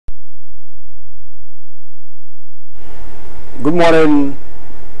Good morning,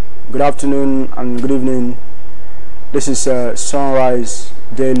 good afternoon, and good evening. This is Sunrise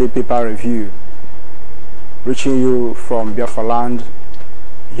Daily Paper Review, reaching you from Biafra land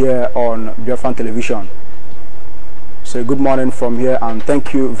here on Biafran television. So good morning from here, and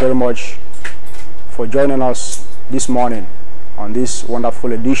thank you very much for joining us this morning on this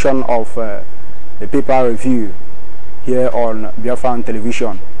wonderful edition of the Paper Review here on Biafran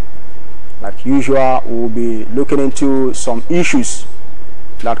television. Like usual, we'll be looking into some issues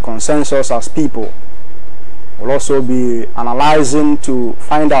that concern us as people. We'll also be analyzing to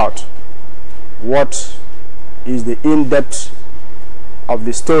find out what is the in-depth of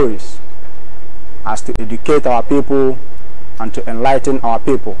the stories as to educate our people and to enlighten our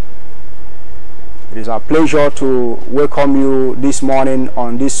people. It is our pleasure to welcome you this morning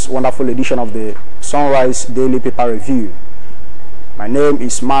on this wonderful edition of the Sunrise Daily Paper Review. My name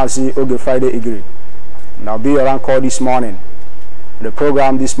is Mazi Oge Friday Igri, and I'll be your anchor this morning. In the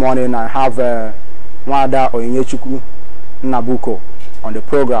program this morning, I have Mwada Oyinyechuku Nabuko on the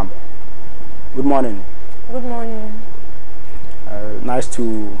program. Good morning. Good morning. Nice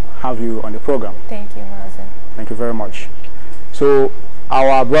to have you on the program. Thank you, Mazi. Thank you very much. So,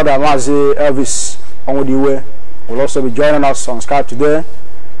 our brother Mazi Elvis Onwodiwe will also be joining us on Skype today,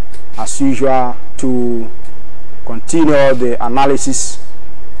 as usual, to continue the analysis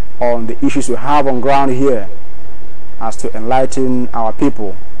on the issues we have on ground here as to enlighten our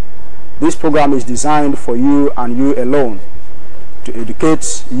people. This program is designed for you and you alone, to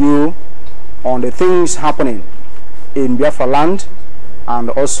educate you on the things happening in Biafra land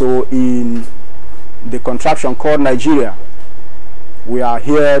and also in the contraption called Nigeria. We are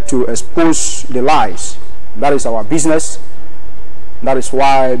here to expose the lies. That is our business. That is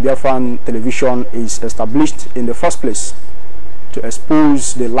why Biafran television is established in the first place, to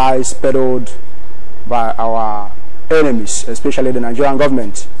expose the lies peddled by our enemies, especially the Nigerian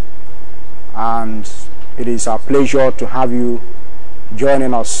government. And it is our pleasure to have you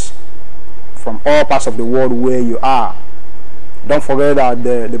joining us from all parts of the world where you are. Don't forget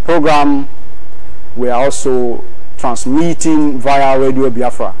that the program, we are also transmitting via Radio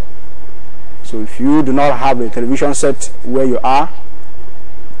Biafra. So if you do not have a television set where you are,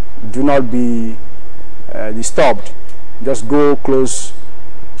 do not be disturbed. Just go close,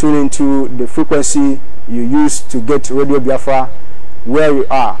 tune into the frequency you use to get Radio Biafra where you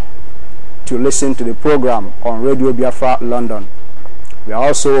are to listen to the program on Radio Biafra London. We are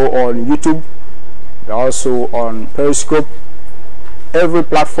also on YouTube. We are also on Periscope. Every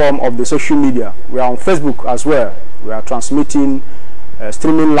platform of the social media. We are on Facebook as well. We are transmitting,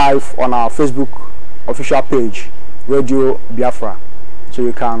 streaming live on our Facebook official page, Radio Biafra. So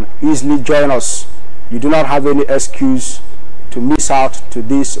you can easily join us. You do not have any excuse to miss out to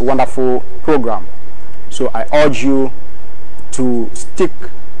this wonderful program. So I urge you to stick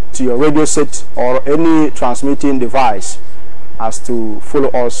to your radio set or any transmitting device as to follow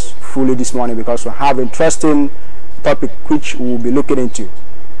us fully this morning, because we have interesting topic which we will be looking into,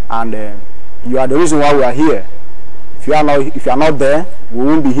 and you are the reason why we are here. If you are not there, we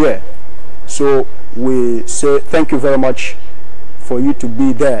won't be here. So we say thank you very much for you to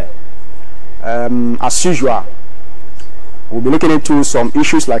be there. As usual, we'll be looking into some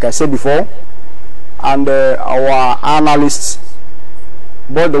issues like I said before, and our analysts,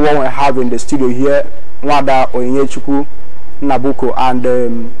 both the one we have in the studio here, Mwada Oyinyechuku Nabuko,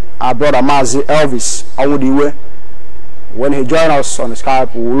 and our brother Mazi Elvis Onwodiwe, when he joins us on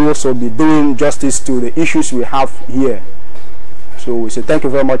Skype, we will also be doing justice to the issues we have here. So we say thank you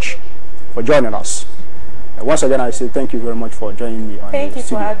very much for joining us. Once again, I say thank you very much for joining me on Thank you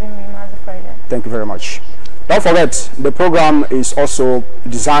for having me, Mazi Friday. Thank you very much. Don't forget, the program is also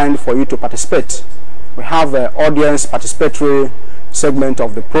designed for you to participate. We have an audience participatory segment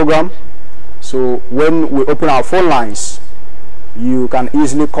of the program. So when we open our phone lines, you can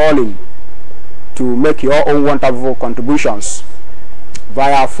easily call in to make your own wonderful contributions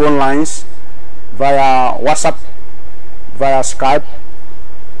via phone lines, via WhatsApp, via Skype,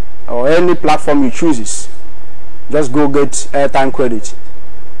 or any platform you choose. Just go get airtime credit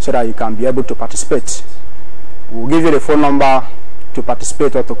so that you can be able to participate. We'll give you the phone number to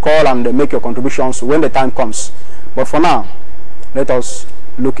participate or to call and make your contributions when the time comes. But for now, let us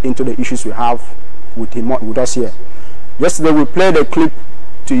look into the issues we have with us here. Yesterday we played a clip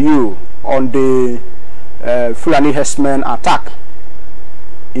to you on the Fulani herdsman attack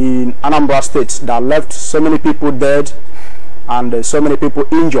in Anambra State that left so many people dead and so many people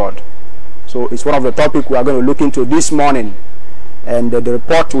injured. So it's one of the topics we are going to look into this morning. And the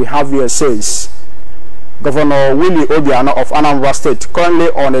report we have here says Governor Willie Obiano of Anambra State, currently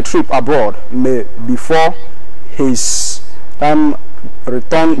on a trip abroad, before his time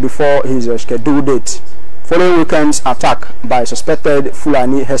returned before his scheduled date. Following weekend's attack by suspected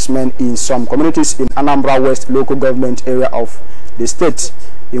Fulani herdsmen in some communities in Anambra West local government area of the state,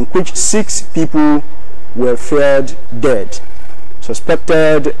 in which 6 people were feared dead.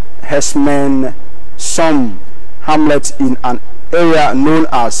 Suspected herdsmen, some hamlets in an area known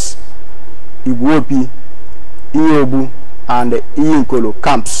as Igwobi, Iyobu, and Iyinkolo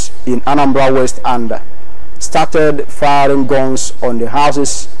camps in Anambra West, and started firing guns on the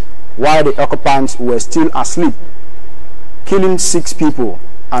houses while the occupants were still asleep, killing 6 people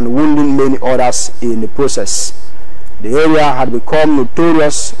and wounding many others in the process. The area had become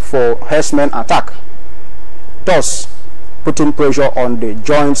notorious for herdsmen attack, thus putting pressure on the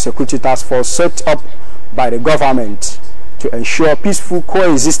joint security task force set up by the government to ensure peaceful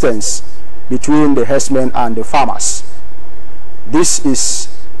coexistence between the herdsmen and the farmers. This is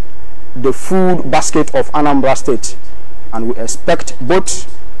the food basket of Anambra State, and we expect both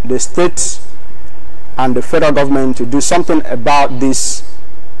the state and the federal government to do something about these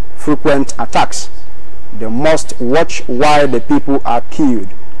frequent attacks. They must watch while the people are killed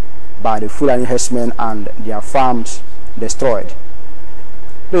by the Fulani herdsmen and their farms destroyed.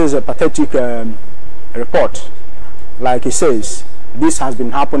 This is a pathetic report. Like he says, this has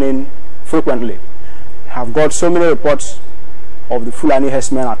been happening frequently. Have got so many reports of the Fulani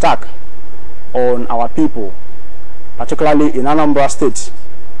herdsmen attack on our people, particularly in Anambra State,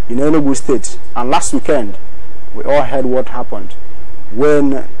 in Enugu State, and last weekend we all heard what happened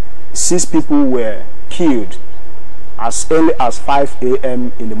when 6 people were killed as early as 5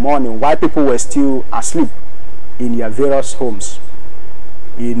 a.m. in the morning while people were still asleep in their various homes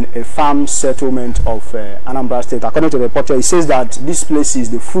in a farm settlement of Anambra State. According to the reporter, he says that this place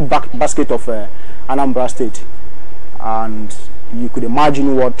is the food basket of Anambra State, and you could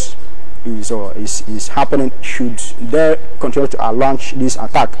imagine what is happening should they continue to launch this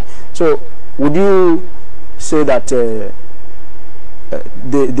attack. So would you say that the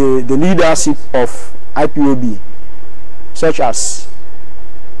leadership of IPOB, such as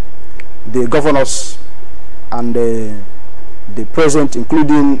the governors and the present,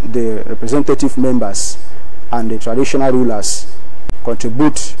 including the representative members and the traditional rulers,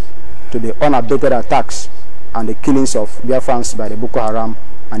 contribute to the unabated attacks and the killings of Biafrans by the Boko Haram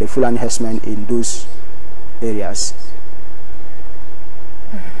and the Fulani herdsmen in those areas?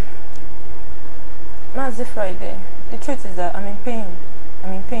 Mazi Friday, the truth is that I'm in pain.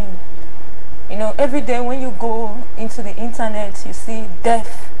 I'm in pain. You know, every day when you go into the internet, you see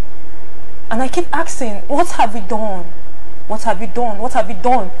death. And I keep asking, what have we done? What have we done? What have we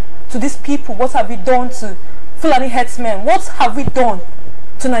done to these people? What have we done to Fulani herdsmen? What have we done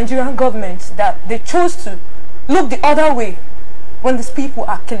to Nigerian government that they chose to look the other way when these people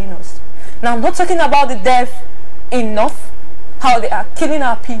are killing us? Now, I'm not talking about the death enough, how they are killing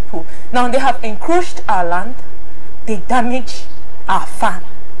our people. Now, they have encroached our land. They damage our farm.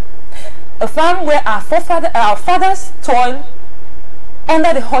 A farm where our fathers toil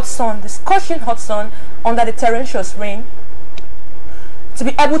under the hot sun, the scorching hot sun, under the torrential rain, to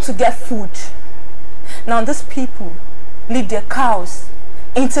be able to get food. Now, these people lead their cows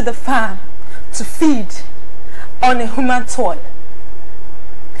into the farm to feed on a human toil.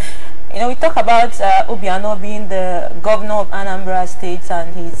 You know, we talk about Obiano being the governor of Anambra State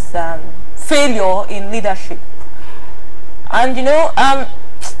and his failure in leadership. And you know, a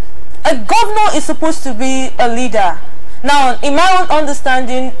governor is supposed to be a leader. Now, in my own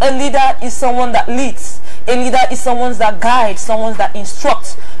understanding, a leader is someone that leads. A leader is someone that guides, someone that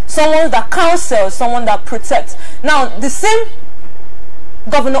instructs, someone that counsels, someone that protects. Now, the same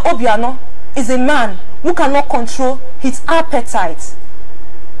Governor Obiano is a man who cannot control his appetite,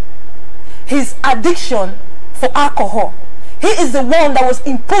 his addiction for alcohol. He is the one that was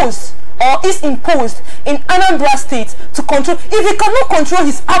imposed or is imposed in Anambra State to control. If he cannot control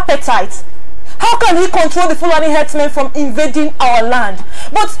his appetite, how can he control the Fulani herdsmen from invading our land?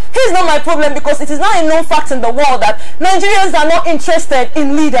 But here's not my problem, because it is not a known fact in the world that Nigerians are not interested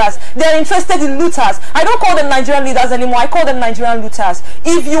in leaders. They are interested in looters. I don't call them Nigerian leaders anymore. I call them Nigerian looters.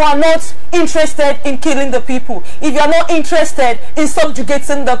 If you are not interested in killing the people, if you are not interested in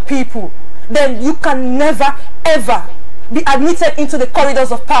subjugating the people, then you can never ever be admitted into the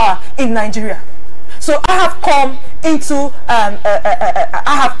corridors of power in Nigeria. So I have come into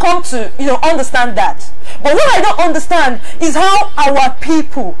to understand that. But what I don't understand is how our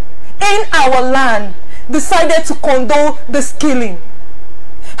people in our land decided to condone this killing.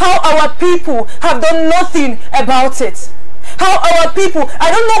 How our people have done nothing about it. How our people,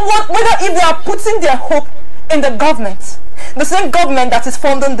 I don't know whether if they are putting their hope in the government, the same government that is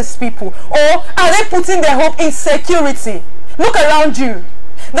funding these people, or are they putting their hope in security? Look around you.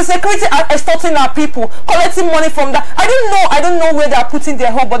 The security are extorting our people, collecting money from that. I don't know where they are putting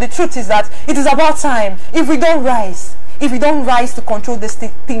their hope, but the truth is that it is about time. If we don't rise to control this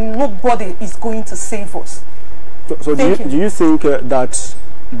thing, nobody is going to save us. So do you think that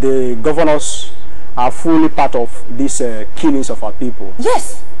the governors are fully part of these killings of our people?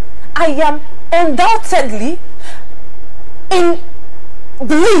 Yes, I am undoubtedly in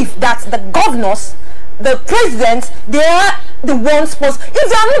belief that the governors, the presidents, they are the ones supposed. If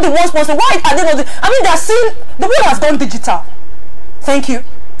they are not the ones supposed, why are they not? I mean, they are seeing the world has gone digital. Thank you.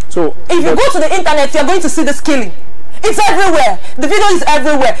 So if you go to the internet, you are going to see this killing. It's everywhere. The video is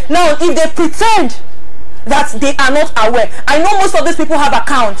everywhere. Now, if they pretend that they are not aware, I know most of these people have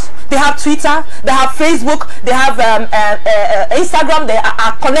accounts. They have Twitter, they have Facebook, they have Instagram. They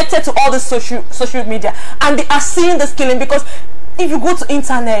are connected to all the social media, and they are seeing this killing. Because if you go to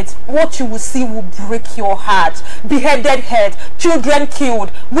internet, what you will see will break your heart. Beheaded head, children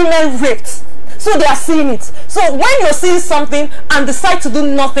killed, women raped. So they are seeing it. So when you're seeing something and decide to do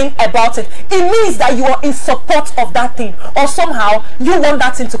nothing about it, it means that you are in support of that thing, or somehow you want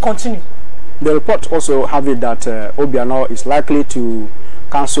that thing to continue. The report also have it that Obiano is likely to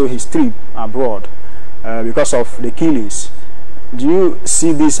cancel his trip abroad because of the killings. Do you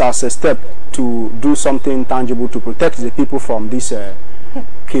see this as a step to do something tangible to protect the people from these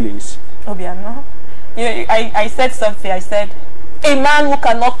killings? Obiano, I said something. I said, a man who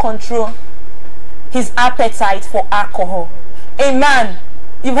cannot control his appetite for alcohol. A man,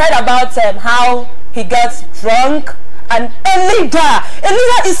 you've heard about how he gets drunk, and a leader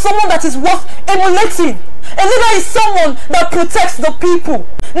is someone that is worth emulating. A leader is someone that protects the people.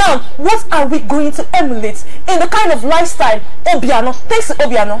 Now, what are we going to emulate in the kind of lifestyle Obiano? Thanks to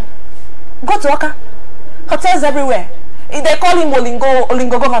Obiano. Go to Oka. Hotels everywhere. They call him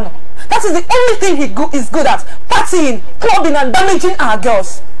Olingo governor. That is the only thing he is good at. Partying, clubbing, and damaging our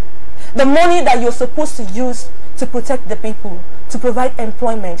girls. The money that you're supposed to use to protect the people, to provide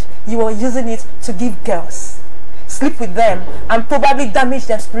employment, you are using it to give girls, sleep with them, and probably damage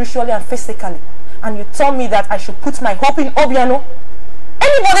them spiritually and physically. And you tell me that I should put my hope in Obiano?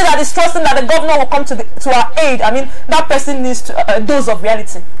 Anybody that is trusting that the governor will come to our aid, I mean, that person needs a dose of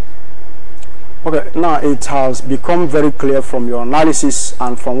reality. Okay, now it has become very clear from your analysis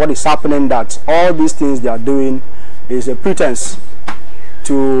and from what is happening that all these things they are doing is a pretense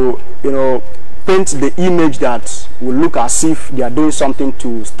to, paint the image that will look as if they are doing something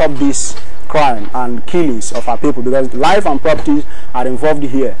to stop this crime and killings of our people, because life and property are involved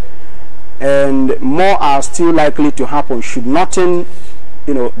here, and more are still likely to happen should nothing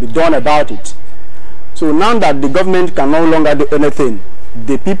be done about it. So now that the government can no longer do anything,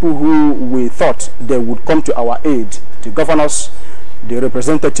 the people who we thought they would come to our aid, the governors, the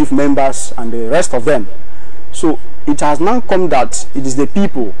representative members, and the rest of them, so it has now come that it is the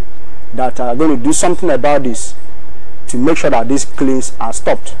people that are going to do something about this to make sure that these killings are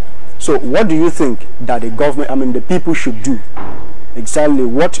stopped. So what do you think that the government, the people should do? Exactly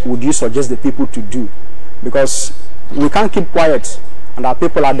what would you suggest the people to do? Because we can't keep quiet and our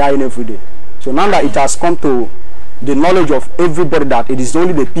people are dying every day. So now that it has come to the knowledge of everybody that it is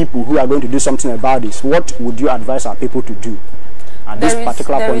only the people who are going to do something about this, what would you advise our people to do at this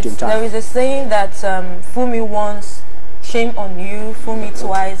particular point in time? There is a saying that fool me once, shame on you; fool me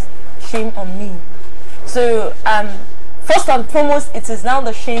twice, shame on me. So first and foremost, it is now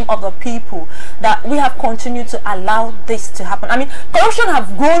the shame of the people that we have continued to allow this to happen. I mean, corruption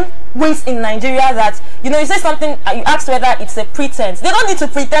have grown ways in Nigeria that, you say something, you ask whether it's a pretense. They don't need to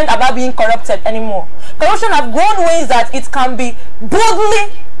pretend about being corrupted anymore. Corruption have grown ways that it can be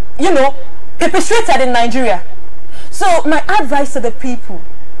boldly, perpetrated in Nigeria. So my advice to the people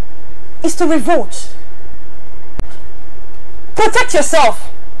is to revolt. Protect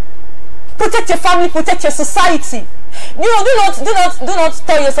yourself. Protect your family, protect your society. Do not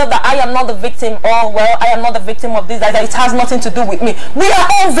tell yourself that I am not the victim, or well, I am not the victim of this, that it has nothing to do with me. We are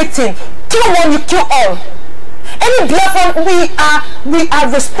all victims. Kill one, you kill all. Any Biafran, we are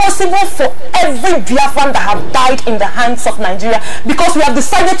responsible for every Biafran that have died in the hands of Nigeria, because we have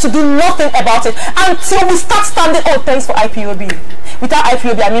decided to do nothing about it until we start standing. Oh, thanks for IPOB. Without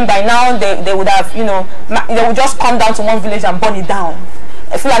IPOB, I mean, by now they would have, they would just come down to one village and burn it down.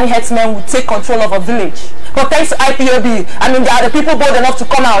 A Fulani herdsman would take control of a village. But thanks to IPOB, I mean, there are the people bold enough to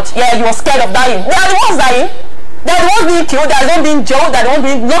come out. Yeah, you were scared of dying. They are the ones dying. They are the ones being killed. They are the ones being jailed. They are the ones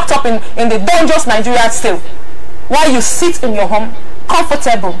being locked up in the dangerous Nigeria still. While you sit in your home,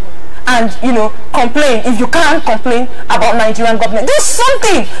 comfortable, and, complain. If you can't complain about Nigerian government, do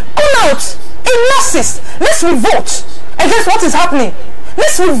something. Come out. Enough. Let's revolt against what is happening.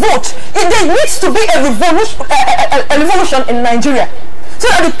 Let's revolt. There needs to be a revolution in Nigeria, so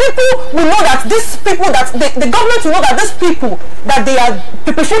that the people will know that these people, that the government will know that these people that they are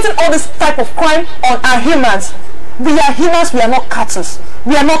perpetrating all this type of crime on are humans. We are humans. We are not cattle.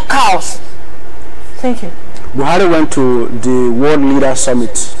 We are not cows. Thank you. Buhari went to the World Leaders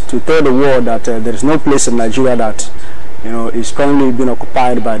Summit to tell the world that there is no place in Nigeria that, you know, is currently being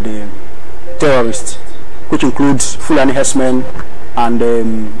occupied by the terrorists, which includes Fulani herdsmen and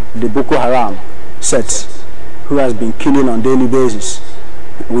the Boko Haram set, who has been killing on a daily basis.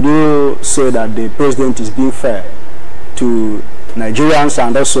 Would you say that the president is being fair to Nigerians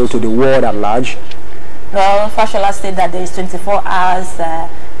and also to the world at large? Well, Fashola said that there is 24 hours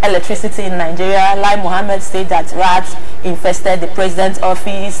electricity in Nigeria. Lai Mohammed said that rats infested the president's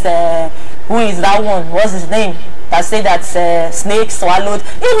office. Who is that one? What's his name? That said that snakes swallowed.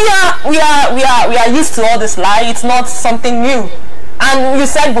 We are used to all this lie. It's not something new. And you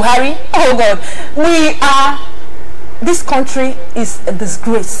said Buhari. Oh God, this country is a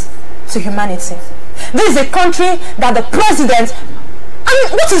disgrace to humanity. This is a country that the president. I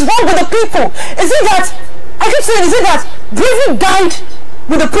mean, what is wrong with the people? Is it that, I keep saying, is it that bravery died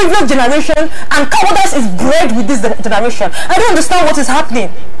with the previous generation and cowardice is bred with this generation? I don't understand what is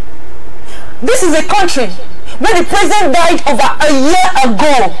happening. This is a country where the president died over a year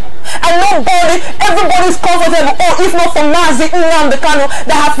ago, and everybody is comfortable. Oh, if not for Mazi Nnamdi Kanu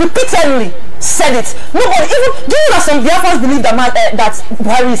that have repeatedly said it. Nobody, even, do you know that some Biafrans believe that that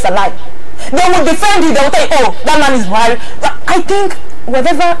Buhari is alive? They will defend you. They will tell you, oh, that man is Buhari. I think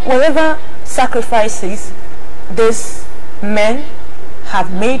whatever sacrifices these men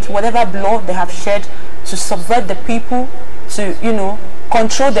have made, whatever blood they have shed to subvert the people, to, you know,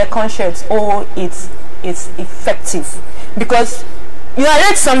 control their conscience, oh, it's effective. Because, you know, I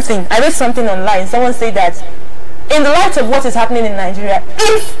read something online. Someone said that in the light of what is happening in Nigeria,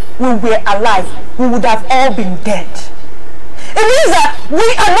 if we were alive, we would have all been dead. It means that we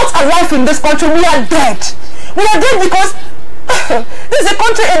are not alive in this country, we are dead. We are dead because this is a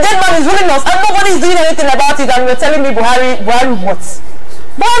country, a dead man is ruling us and nobody is doing anything about it, and we're telling me Buhari what?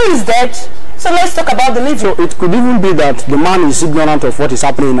 Buhari is dead. So let's talk about the living. So it could even be that the man is ignorant of what is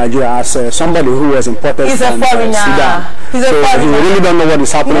happening in Nigeria as somebody who was imported He's from a foreigner. Sudan. He's a foreigner. He really don't know what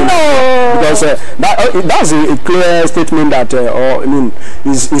is happening. No. Because that's a clear statement that,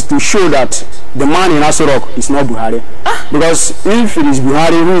 is to show that the man in Aso Rock is not Buhari. Because if it is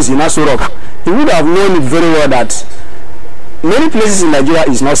Buhari who is in Aso Rock, he would have known it very well that many places in Nigeria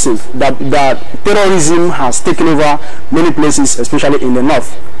is not safe. That terrorism has taken over many places, especially in the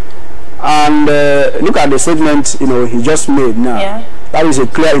north. And look at the statement, you know, he just made now. Yeah. That is a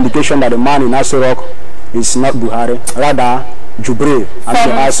clear indication that the man in Aso Rock is not Buhari, rather Jubre,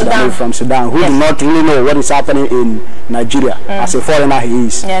 from Sudan, who do not really know what is happening in Nigeria. As a foreigner he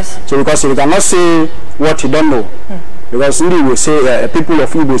is. Yes. So because he cannot say what he don't know. Because Hindi will say, people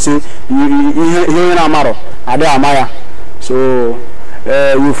of Igbo will say, so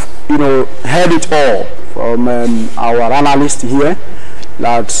you've, you know, heard it all from our analyst here,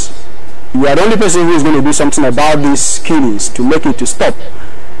 that you are the only person who is going to do something about these killings to make it to stop.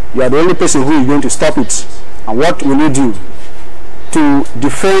 You are the only person who is going to stop it. And what will you do to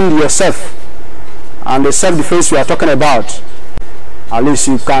defend yourself? And the self-defense we are talking about, at least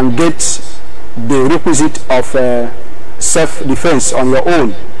you can get the requisite of self-defense on your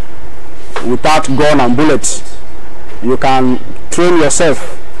own without gun and bullets. You can train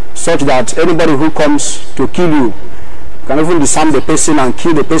yourself such that anybody who comes to kill you can even disarm the person and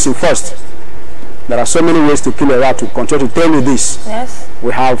kill the person first. There are so many ways to kill a rat. To continue to tell you this, yes,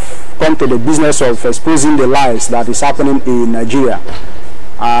 we have come to the business of exposing the lies that is happening in Nigeria,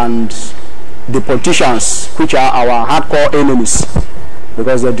 and the politicians, which are our hardcore enemies,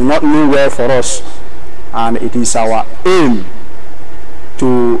 because they do not mean well for us, and it is our aim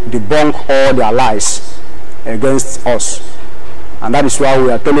to debunk all their lies against us. And that is why we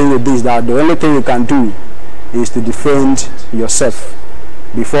are telling you this, that the only thing you can do is to defend yourself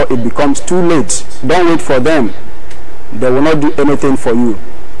before it becomes too late. Don't wait for them. They will not do anything for you.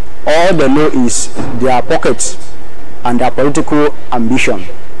 All they know is their pockets and their political ambition.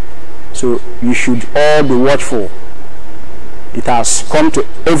 So you should all be watchful. It has come to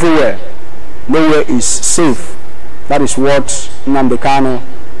everywhere. Nowhere is safe. That is what Nnamdi Kanu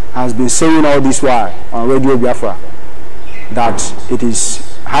has been saying all this while on Radio Biafra, that it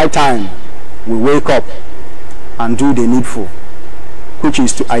is high time we wake up and do the needful, which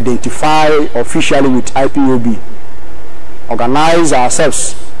is to identify officially with IPOB, organize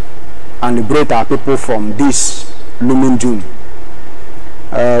ourselves, and liberate our people from this looming doom.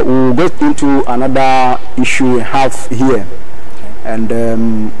 We'll get into another issue we have here. and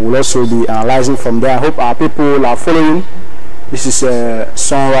we'll also be analyzing from there. I hope our people are following. This is a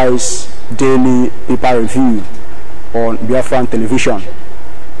Sunrise Daily Paper Review on Biafran television,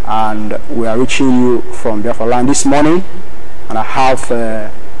 and we are reaching you from Biafra land this morning, and I have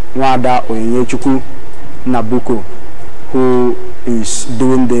Nwada Onyechuku Nabuko, who is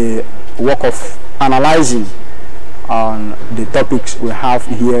doing the work of analyzing on the topics we have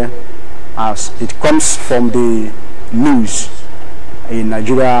here as it comes from the news in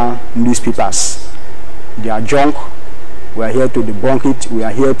Nigeria newspapers. They are junk. We are here to debunk it. We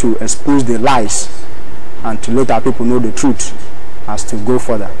are here to expose the lies and to let our people know the truth as to go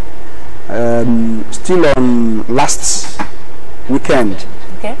further. Still on last weekend,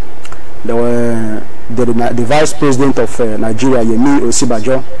 okay, there were the Vice President of Nigeria, Yemi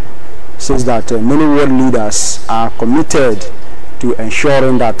Osibajo, says that many world leaders are committed to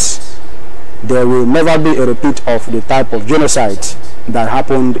ensuring that there will never be a repeat of the type of genocide that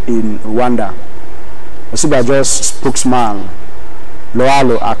happened in Rwanda. Osibajo's spokesman,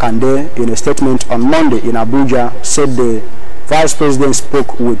 Loalo Akande, in a statement on Monday in Abuja, said the Vice President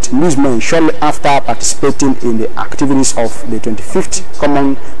spoke with newsmen shortly after participating in the activities of the 25th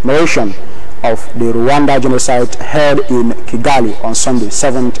commemoration of the Rwanda genocide held in Kigali on Sunday,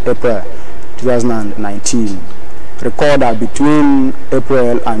 7th April 2019. Recall that between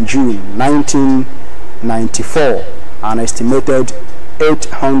April and June 1994, an estimated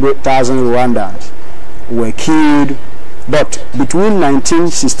 800,000 Rwandans were killed, but between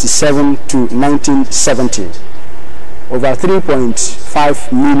 1967 to 1970, over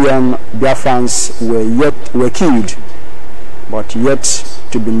 3.5 million Biafrans were killed, but yet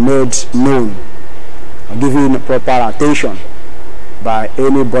to be made known or given proper attention by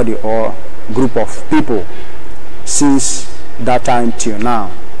anybody or group of people since that time till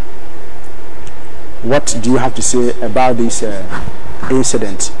now. What do you have to say about this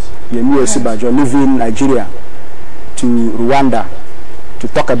incident? Yemi Osibajo leaving Nigeria to Rwanda to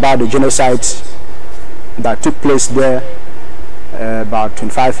talk about the genocide that took place there about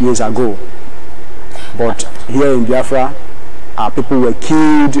 25 years ago. But here in Biafra, our people were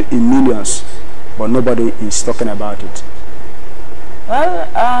killed in millions, but nobody is talking about it. Well,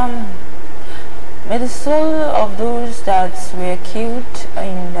 may the soul of those that were killed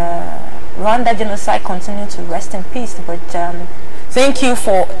in the Rwanda genocide continue to rest in peace. But thank you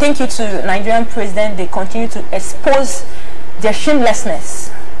to Nigerian president. They continue to expose their shamelessness.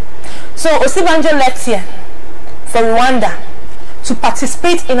 So Osibanjo left here for Rwanda to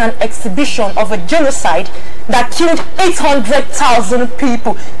participate in an exhibition of a genocide that killed 800,000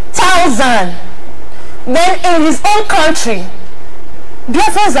 people. When in his own country,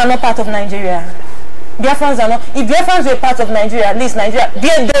 Biafrans are not part of Nigeria. Biafrans are not. If Biafrans were part of Nigeria, at least Nigeria,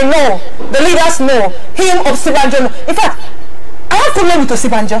 they know, the leaders know, him, Osibanjo. In fact, I have a problem with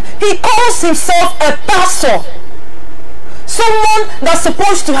Osibanjo. He calls himself a pastor. Someone that's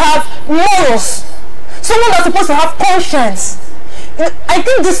supposed to have morals. Someone that's supposed to have conscience. I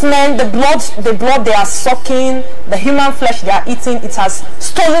think this man, the blood they are sucking, the human flesh they are eating, it has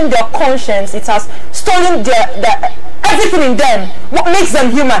stolen their conscience. It has stolen their everything in them. What makes them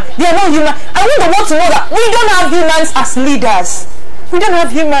human? They are not human. I want the world to know that we don't have humans as leaders. We don't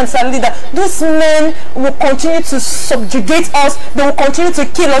have humans as leaders. These men will continue to subjugate us. They will continue to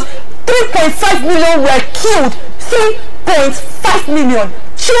kill us. 3.5 million were killed. 3.5 million.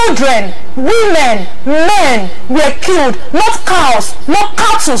 Children, women, men were killed. Not cows, not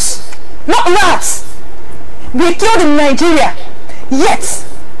cattle, not rats. Were killed in Nigeria. Yet,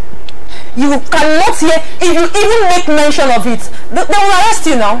 you cannot hear, if you even make mention of it, they will arrest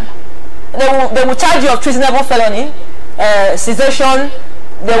you now. They will charge you of treasonable felony, secession.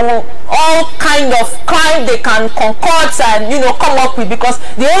 They will all kind of crime they can concoct and come up with, because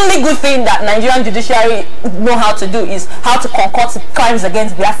the only good thing that Nigerian judiciary know how to do is how to concoct crimes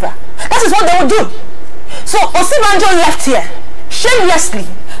against Biafra. That is what they will do. So Osibanjo left here shamelessly,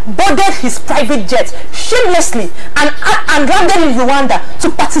 boarded his private jet shamelessly, and landed in Rwanda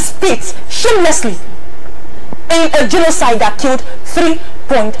to participate shamelessly in a genocide that killed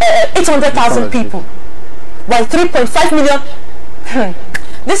 800,000 people. While 3.5 million.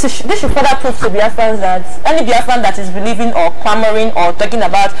 This should further prove to Biafrans that any Biafran that is believing or clamoring or talking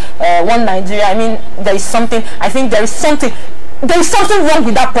about one Nigeria, I mean, there is something. I think there is something wrong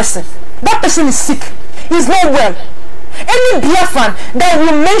with that person. That person is sick. He's not well. Any Biafran that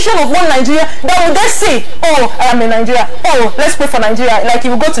will mention of one Nigeria, that will then say, "Oh, I am in Nigeria. Oh, let's pray for Nigeria." Like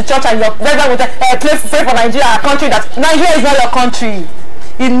you will go to church and your brother will pray for Nigeria, a country that Nigeria is not your country.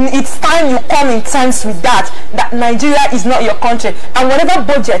 It's time you come in terms with that Nigeria is not your country, and whatever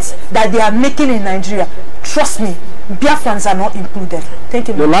budgets that they are making in Nigeria, trust me, Biafrans are not included. Thank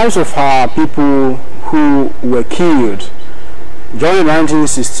you. The lives of our people who were killed during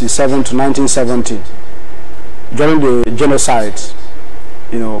 1967 to 1970, during the genocide,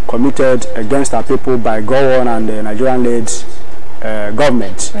 committed against our people by Gowon and the Nigerian-led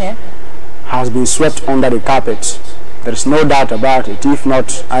government, has been swept under the carpet. There is no doubt about it. If not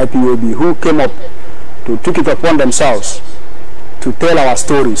IPOB, who came up to took it upon themselves to tell our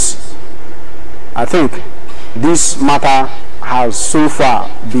stories. I think this matter has so far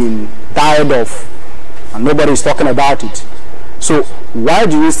been died off and nobody is talking about it. So why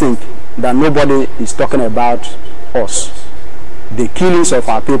do you think that nobody is talking about us? The killings of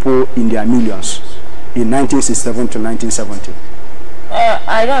our people in their millions in 1967 to 1970.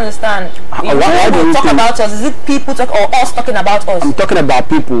 I don't understand. Why do you talk about us? Is it people talk or us talking about us? I'm talking about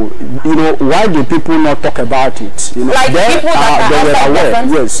people. Why do people not talk about it? Like people that are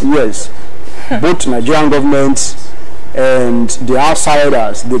aware. Yes. Both Nigerian governments and the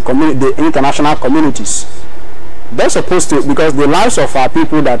outsiders, the international communities, they're supposed to, because the lives of our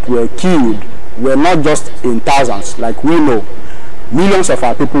people that were killed were not just in thousands, like we know. Millions of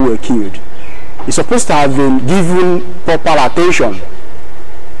our people were killed. It's supposed to have been given proper attention,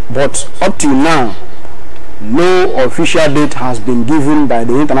 but up till now, no official date has been given by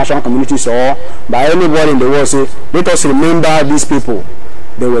the international communities or by anybody in the world. Say, let us remember these people.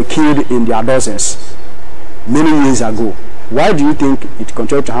 They were killed in their dozens many years ago. Why do you think it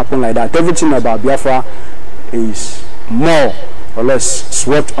continues to happen like that? Everything about Biafra is more or less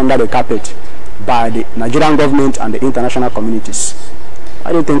swept under the carpet by the Nigerian government and the international communities.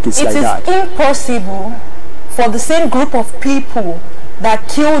 I don't think it's like that. It is impossible for the same group of people that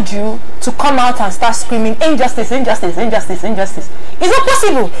killed you to come out and start screaming injustice, injustice, injustice, injustice. It's not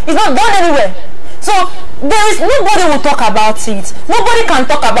possible. It's not done anywhere. So there is nobody will talk about it. Nobody can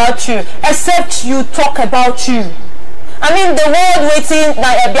talk about you except you talk about you. I mean, the world waiting,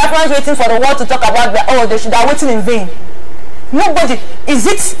 Biafrans waiting for the world to talk about they're waiting in vain. Nobody. Is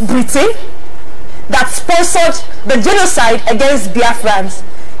it Britain that sponsored the genocide against Biafrans?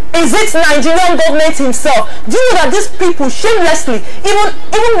 Is it Nigerian government himself? Do you know that these people shamelessly, even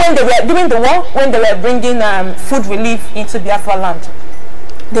when they were during the war, when they were bringing food relief into Biafra land,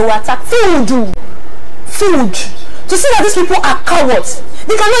 they were attacked. Food. To see that these people are cowards.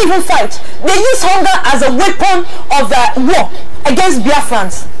 They cannot even fight. They use hunger as a weapon of the war against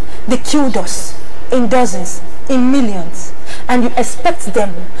Biafrans. They killed us in dozens, in millions. And you expect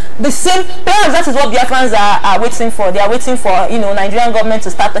them the same. Perhaps that is what Biafrans are waiting for. They are waiting for Nigerian government to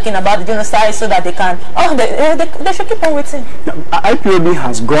start talking about the genocide so that they can. They should keep on waiting. IPOB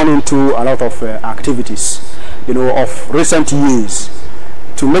has gone into a lot of activities, of recent years,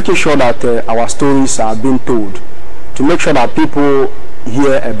 to making sure that our stories are being told, to make sure that people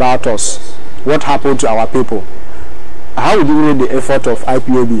hear about us, what happened to our people. How would you rate the effort of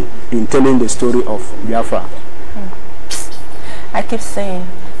IPOB in telling the story of Biafra? I keep saying,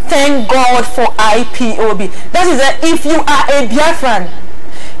 thank God for IPOB. That is if you are a Biafran,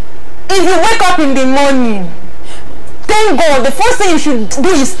 if you wake up in the morning, thank God. The first thing you should do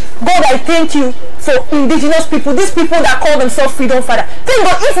is, God, I thank you for indigenous people, these people that call themselves freedom fighter. Thank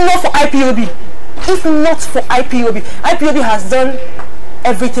God. If not for IPOB, IPOB has done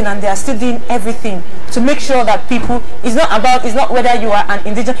everything, and they are still doing everything to make sure that people, it's not whether you are an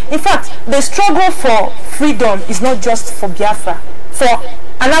indigenous. In fact, the struggle for freedom is not just for Biafra. For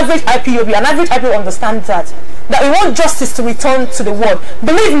an average IPOB understands that we want justice to return to the world.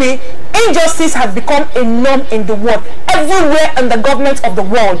 Believe me, injustice has become a norm in the world, everywhere in the government of the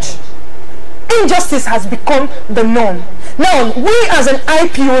world. Injustice has become the norm. Now, we as an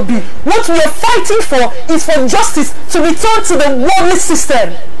IPOB, what we are fighting for is for justice to return to the worldly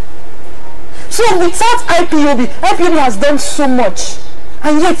system. So without IPOB has done so much,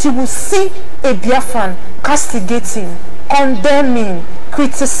 and yet you will see a Biafran castigating, condemning,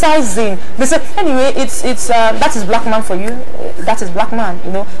 criticizing. They say, anyway, it's that is black man for you. That is black man.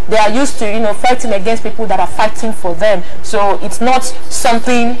 They are used to fighting against people that are fighting for them. So it's not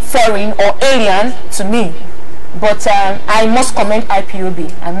something foreign or alien to me. But I must commend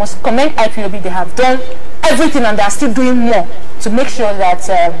IPOB. They have done everything, and they are still doing more to make sure that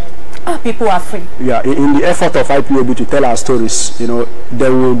people are free. Yeah, in the effort of IPOB to tell our stories, they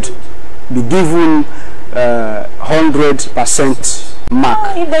would be given 100%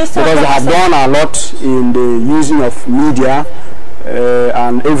 mark, because they have done a lot in the using of media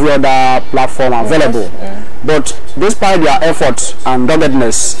and every other platform available. But despite their efforts and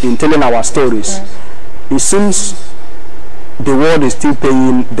doggedness in telling our stories, it seems the world is still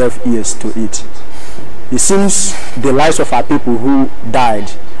paying deaf ears to it. It seems the lives of our people who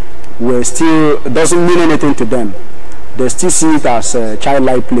died were still doesn't mean anything to them. they still see it as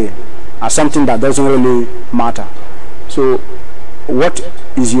childlike play, as something that doesn't really matter. So what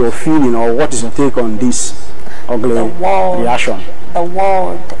is your feeling, or what is your take on this ugly reaction? The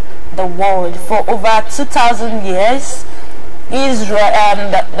world for over 2,000 years, Israel,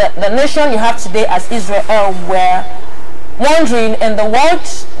 the nation you have today as Israel, were wandering in the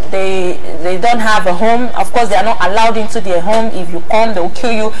world. They don't have a home. Of course, they are not allowed into their home. If you come, they will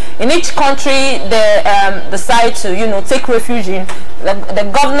kill you. In each country, they decide to, you know, take refuge in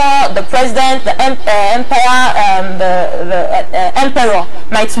the governor, the president, the empire, the emperor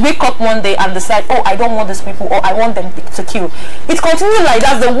might wake up one day and decide, oh, I don't want these people, or I want them to kill. It continues like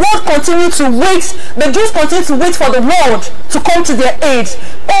that. The world continues to wait. The Jews continue to wait for the world to come to their aid.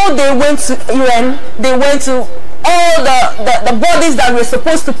 Oh, they went to UN. They went to all the bodies that were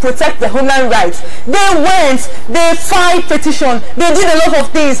supposed to protect the human rights. They went, they filed petition, they did a lot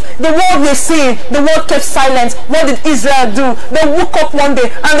of things. The world was seeing, the world kept silent. What did Israel do? They woke up one day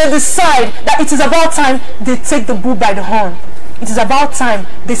and they decide that it is about time they take the bull by the horn. It is about time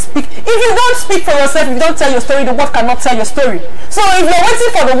they speak. If you don't speak for yourself, if you don't tell your story, the world cannot tell your story. So if you're waiting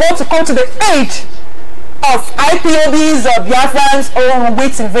for the world to come to the aid of IPOBs or Biafrans, or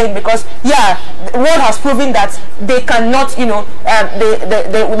wait in vain, because yeah, the world has proven that they cannot, you know,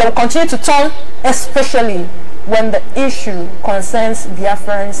 they will continue to turn, especially when the issue concerns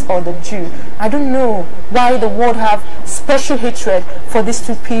Biafrans or the Jew. I don't know why the world have special hatred for these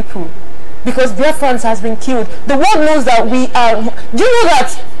two people, because Biafrans has been killed. The world knows that we are. Do you know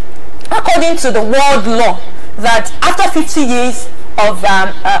that according to the world law, that after 50 years of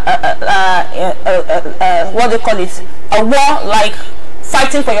what they call it, a war, like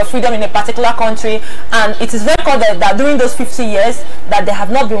fighting for your freedom in a particular country, and it is recorded that during those 50 years that there have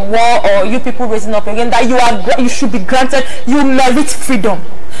not been war or you people raising up again, that you should be granted, you merit freedom.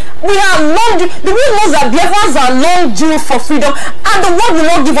 We are long due. The world knows that Biafrans are long due for freedom, and the world will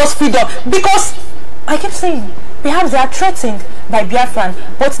not give us freedom, because I keep saying perhaps they are threatened by Biafran,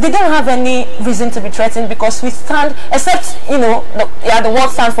 but they don't have any reason to be threatened, because we stand, except, you know, the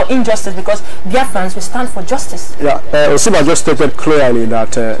world stands for injustice, because Biafrans, we stand for justice. Yeah, Osiba just stated clearly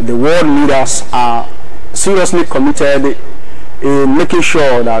that the world leaders are seriously committed in making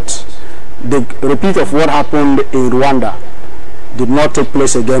sure that the repeat of what happened in Rwanda did not take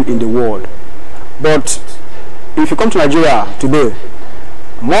place again in the world. But if you come to Nigeria today,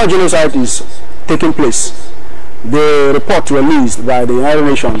 more genocide is taking place. The report released by the United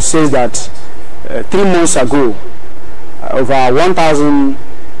Nations says that 3 months ago, over 1,000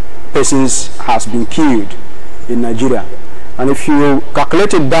 persons has been killed in Nigeria. And if you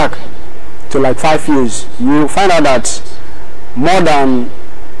calculate it back to like 5 years, you find out that more than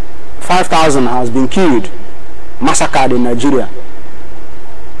 5,000 has been killed, massacred in Nigeria.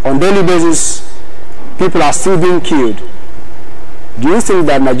 On daily basis, people are still being killed. Do you think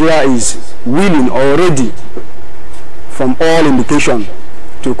that Nigeria is willing or ready, from all indication,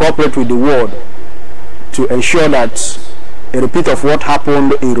 to cooperate with the world to ensure that a repeat of what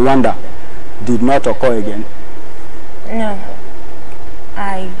happened in Rwanda did not occur again? No,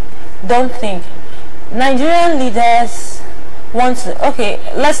 I don't think. Nigerian leaders want to, okay,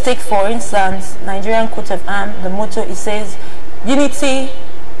 let's take for instance Nigerian coat of arms. The motto, it says unity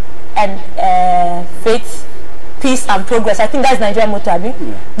and faith, peace and progress. I think that's Nigerian motto.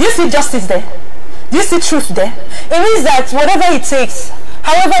 Yeah. Do you see justice there? Do you see truth there? It means that whatever it takes,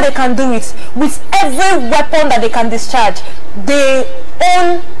 however they can do it, with every weapon that they can discharge, their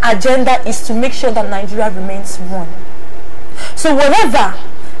own agenda is to make sure that Nigeria remains one. So whatever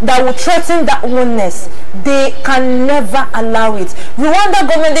that will threaten that oneness, they can never allow it. Rwanda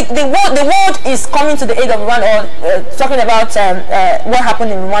government, the world is coming to the aid of Rwanda, or talking about what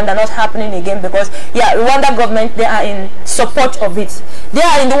happened in Rwanda not happening again, because yeah, Rwanda government, they are in support of it. They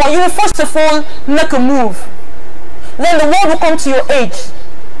are in the one. You will first of all make a move, then the world will come to your aid.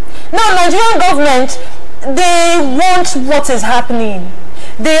 Now Nigerian government, they want what is happening.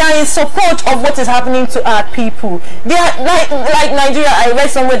 They are in support of what is happening to our people. They are like Nigeria. I read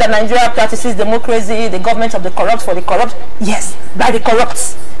somewhere that Nigeria practices democracy, the government of the corrupt for the corrupt. Yes, by the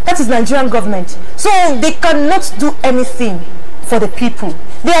corrupt. That is Nigerian government. So they cannot do anything for the people.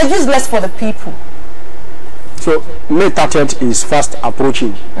 They are useless for the people. So May 30th is fast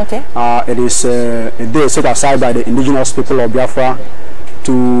approaching. Okay. It is a day set aside by the indigenous people of Biafra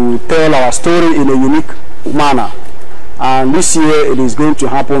to tell our story in a unique manner. And this year it is going to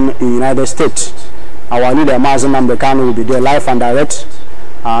happen in the United States. Our leader Mazen Mbekano will be there live and direct,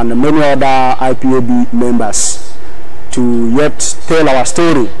 and many other IPOB members, to yet tell our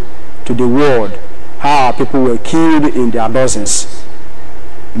story to the world, how our people were killed in their dozens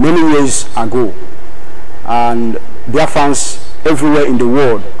many years ago. And Biafrans everywhere in the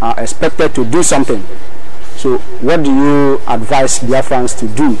world are expected to do something. So what do you advise Biafrans to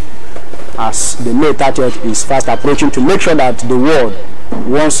do as the May 30th is fast approaching to make sure that the world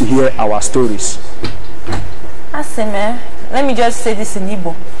wants to hear our stories? Let me just say this in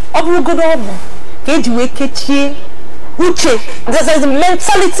Igbo. This is the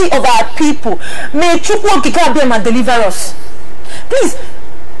mentality of our people. May Chukwu Kikabiyama deliver us. Please,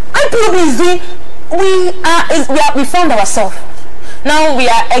 we found ourselves. Now we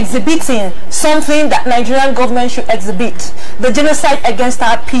are exhibiting something that Nigerian government should exhibit. The genocide against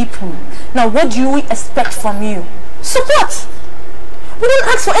our people. Now what do we expect from you? Support. We don't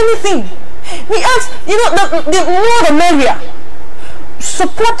ask for anything. We ask, the more the merrier.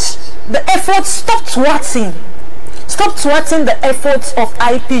 Support the efforts. Stop thwarting. Stop thwarting the efforts of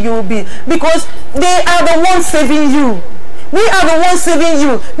IPOB, because they are the ones saving you. We are the ones saving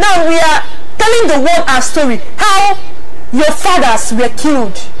you. Now we are telling the world our story. How your fathers were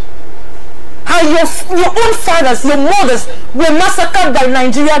killed. How your own fathers, your mothers were massacred by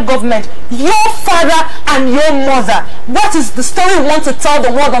Nigerian government. Your father and your mother. What is the story we want to tell the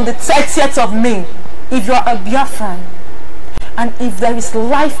world on the 30th of May? If you are a Biafran, and if there is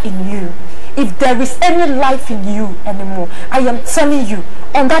life in you, if there is any life in you anymore, I am telling you,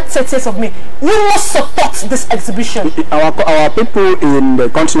 on that 30th of May, you must support this exhibition. Our people in the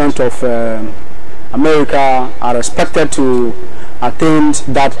continent of America are expected to attend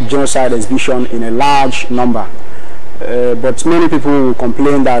that genocide exhibition in a large number. But many people will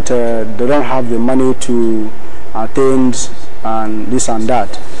complain that they don't have the money to attend and this and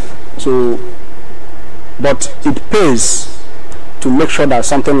that. So, but it pays to make sure that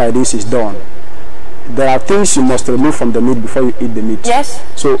something like this is done. There are things you must remove from the meat before you eat the meat. Yes.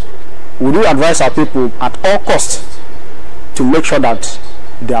 So we do advise our people at all costs to make sure that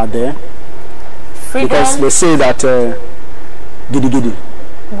they are there. Freedom. Because they say that giddy giddy.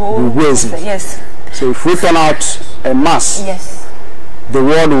 Yes. So if we turn out en masse, yes, the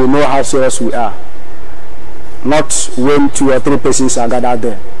world will know how serious we are. Not when 2 or 3 persons are gathered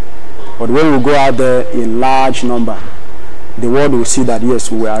there, but when we go out there in large number, the world will see that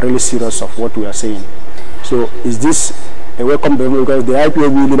yes, we are really serious of what we are saying. So is this a welcome demo? Because the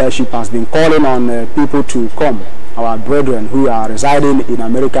IPOB leadership has been calling on people to come, our brethren who are residing in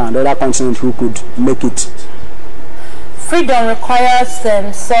America and other continents who could make it. Freedom requires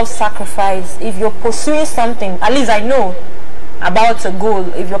self-sacrifice. If you're pursuing something, at least I know about a goal.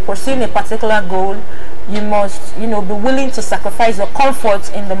 If you're pursuing a particular goal, you must, be willing to sacrifice your comfort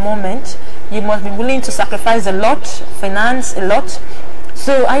in the moment. You must be willing to sacrifice a lot, finance a lot.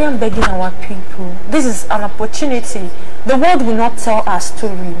 So I am begging our people. This is an opportunity. The world will not tell our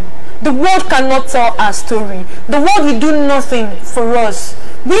story. The world cannot tell our story. The world will do nothing for us.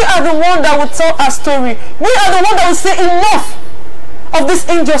 We are the one that will tell our story. We are the one that will say enough of this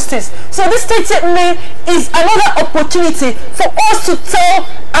injustice. So this 30th May is another opportunity for us to tell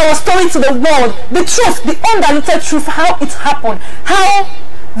our story to the world. The truth, the undiluted truth, how it happened. How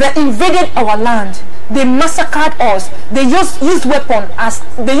they invaded our land. They massacred us. They used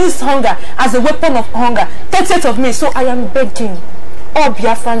hunger as a weapon of hunger. 30th of May. So I am begging all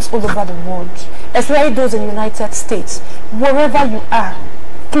Biafrans all over the world, especially those in the United States, wherever you are,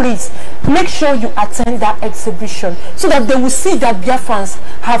 please make sure you attend that exhibition so that they will see that Biafrans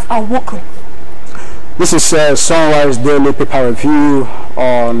have awoken. This is Sunrise Daily Paper Review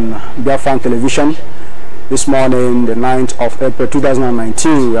on Biafran Television. This morning, the 9th of April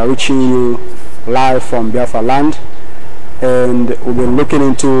 2019, we are reaching you live from Biafra land, and we've been looking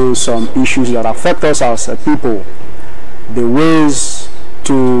into some issues that affect us as a people, the ways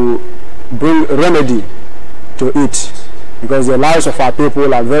to bring remedy to it, because the lives of our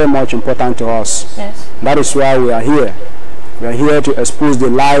people are very much important to us. Yes. That is why we are here. We are here to expose the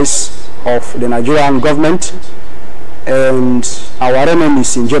lies of the Nigerian government and our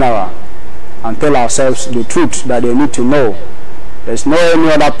enemies in general, and tell ourselves the truth that they need to know. There's no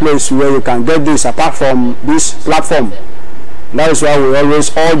any other place where you can get this apart from this platform. That is why we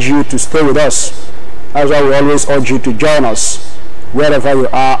always urge you to stay with us. That's why we always urge you to join us wherever you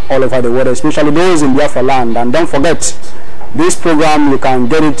are all over the world, especially those in Biafra land. And don't forget, this program, you can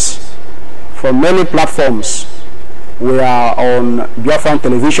get it from many platforms. We are on Biafran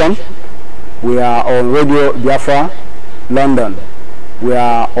Television. We are on Radio Biafra London. We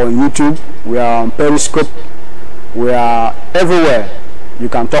are on YouTube. We are on Periscope. We are everywhere you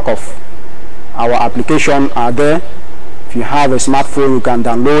can talk of. Our application are there. If you have a smartphone, you can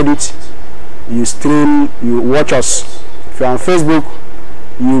download it. You stream, you watch us. If you're on Facebook,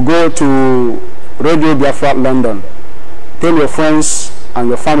 you go to Radio Biafra London. Tell your friends and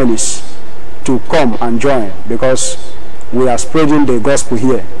your families to come and join, because we are spreading the gospel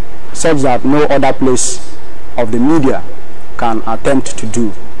here, such that no other place of the media can attempt to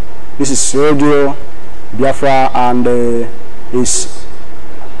do. This is Radio Biafra, and is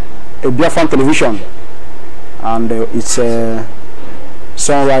a Biafran television, and it's a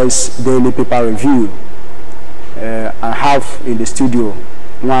Sunrise Daily Paper Review. I have in the studio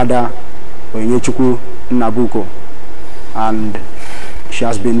Nwada Onyechukwu Nabuko, and she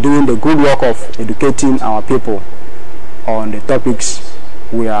has been doing the good work of educating our people on the topics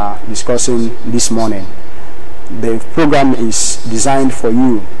we are discussing this morning. The program is designed for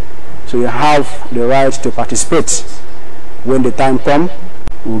you, so you have the right to participate. When the time comes,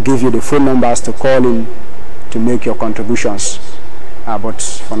 we'll give you the phone numbers to call in to make your contributions. But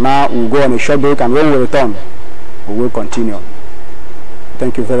for now, we'll go on a short break, and when we return, we will continue.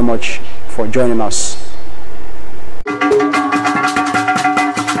 Thank you very much for joining us.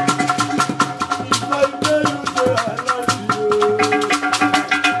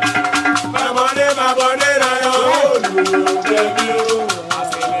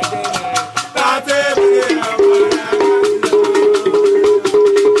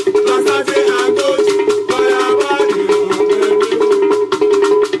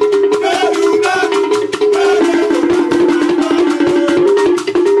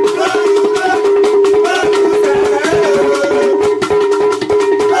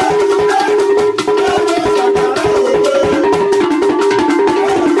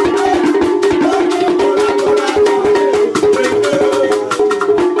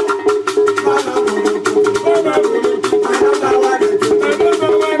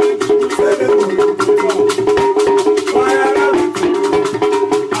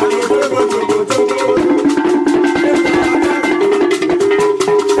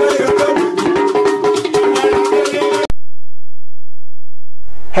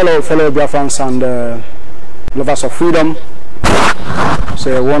 Hello, fellow Biafrans and lovers of freedom. It's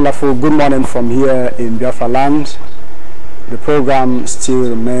a wonderful good morning from here in Biafra land. The program still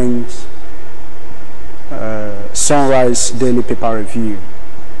remains Sunrise Daily Paper Review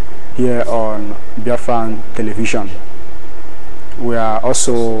here on Biafran television. We are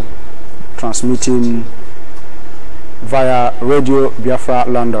also transmitting via Radio Biafra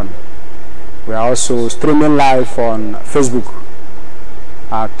London. We are also streaming live on Facebook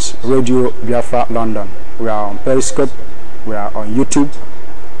at Radio Biafra London. We are on Periscope, we are on YouTube.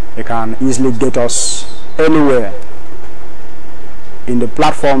 You can easily get us anywhere in the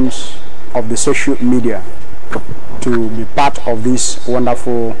platforms of the social media to be part of this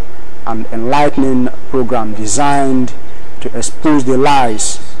wonderful and enlightening program designed to expose the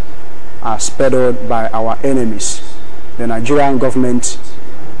lies as peddled by our enemies, the Nigerian government,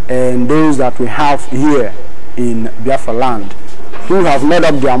 and those that we have here in Biafra land, who have made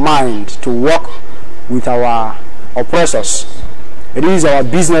up their mind to work with our oppressors. It is our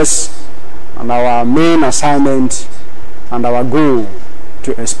business and our main assignment and our goal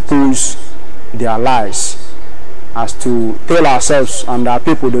to expose their lies, as to tell ourselves and our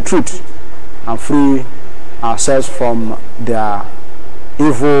people the truth and free ourselves from their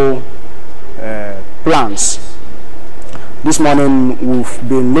evil plans. This morning we've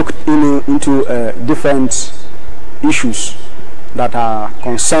been looking into different issues that are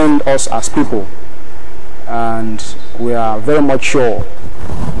concerned us as people, and we are very much sure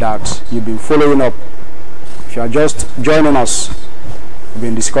that you've been following up. If you are just joining us, we've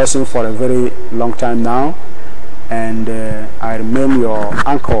been discussing for a very long time now, and I remain your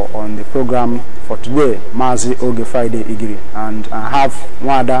anchor on the program for today, Mazi Oge Friday Igiri, and I have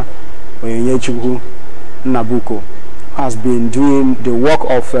Nwada Onyechukwu Nabuko, who has been doing the work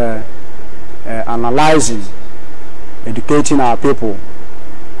of analyzing, educating our people,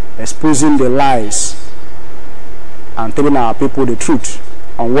 exposing the lies, and telling our people the truth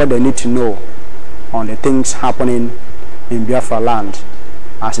on what they need to know on the things happening in Biafra land,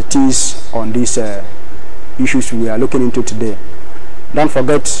 as it is on these issues we are looking into today. Don't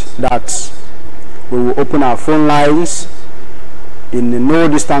forget that we will open our phone lines in no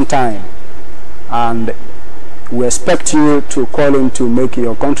distant time, and we expect you to call in to make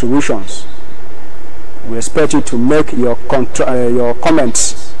your contributions. We expect you to make your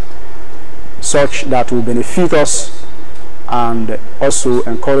comments such that will benefit us and also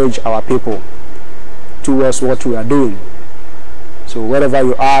encourage our people towards what we are doing. So wherever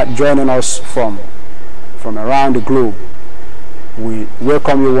you are joining us from around the globe, we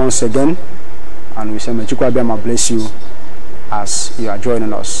welcome you once again, and we say may Chukwu Abiyama bless you as you are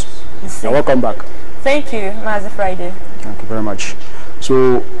joining us. You're welcome back. Thank you, Mazi Friday. Thank you very much.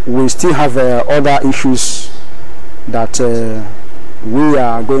 So we still have other issues that we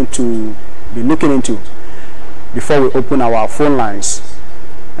are going to be looking into before we open our phone lines.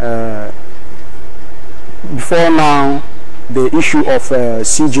 Before now, the issue of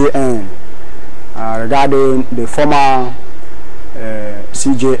CJN regarding the former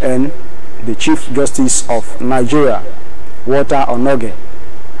CJN, the Chief Justice of Nigeria, Walter Onoge,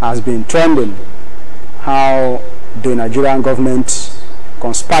 has been trending. How the Nigerian government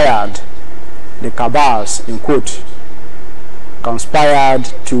conspired, the cabals in quote, conspired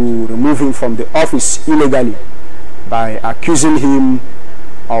to remove him from the office illegally by accusing him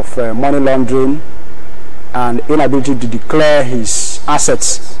of money laundering and inability to declare his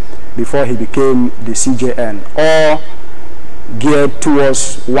assets before he became the CJN, all geared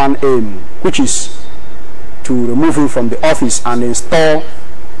towards one aim, which is to remove him from the office and install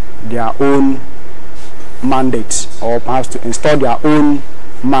their own mandate, or perhaps to install their own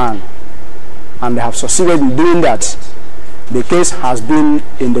man. And they have succeeded in doing that. The case has been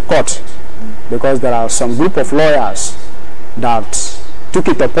in the court because there are some group of lawyers that took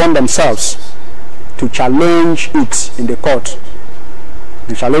it upon themselves to challenge it in the court,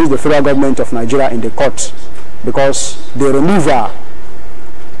 to challenge the federal government of Nigeria in the court, because the removal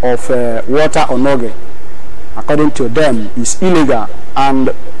of Walter Onoge, according to them, is illegal. And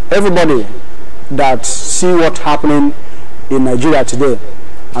everybody that see what's happening in Nigeria today,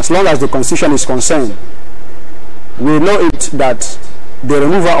 as long as the constitution is concerned, we know it that the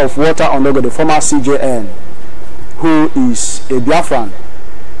removal of Walter Onoge, the former CJN, who is a Biafran,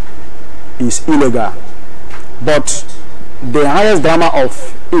 is illegal. But the highest drama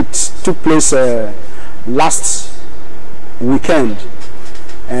of it took place last weekend,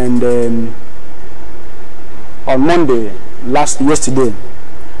 and on Monday, yesterday,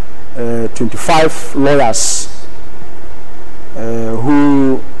 25 lawyers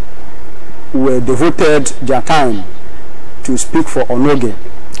who were devoted their time to speak for Onoge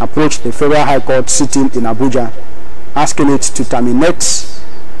approached the Federal High Court sitting in Abuja, asking it to terminate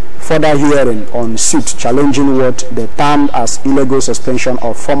further hearing on suit challenging what they termed as illegal suspension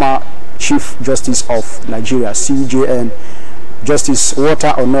of former Chief Justice of Nigeria, CJN, Justice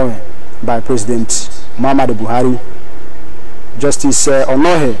Walter Onoge, by President Muhammadu Buhari. Justice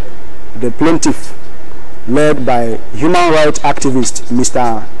Onoge, the plaintiff, led by human rights activist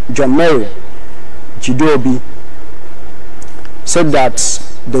Mr. John Mary Chidobi, said that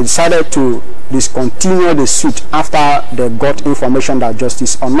they decided to discontinue the suit after they got information that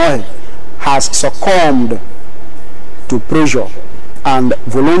Justice Onoge has succumbed to pressure and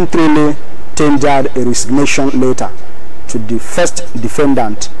voluntarily tendered a resignation letter to the first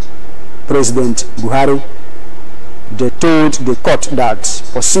defendant, President Buhari. They told the court that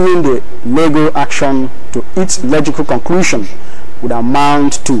pursuing the legal action to its logical conclusion would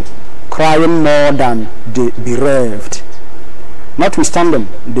amount to crying more than the bereaved. Notwithstanding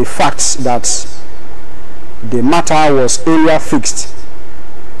the facts that the matter was earlier fixed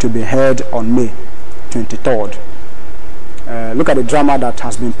to be heard on May 23rd. Look at the drama that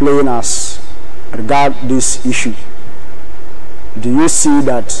has been playing as regard this issue. Do you see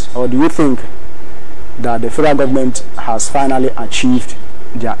that, or do you think that the federal government has finally achieved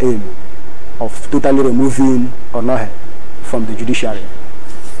their aim of totally removing Onoge from the judiciary?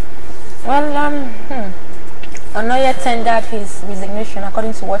 Well, Onoge tendered his resignation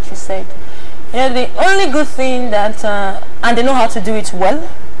according to what you said. You know, the only good thing that, and they know how to do it well,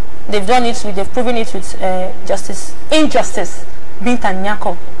 they've done it with, they've proven it with Injustice Binta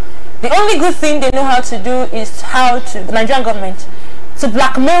Nyako. The only good thing they know how to do is how to, the Nigerian government, to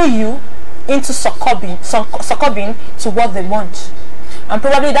blackmail you into succumbing to what they want. And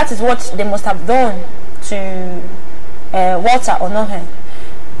probably that is what they must have done to Walter Onoge.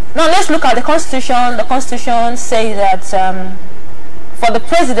 Now let's look at the Constitution. The Constitution says that for the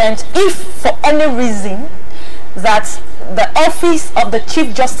president, if for any reason that the office of the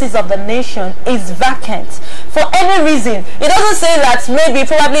Chief Justice of the nation is vacant, for any reason, it doesn't say that maybe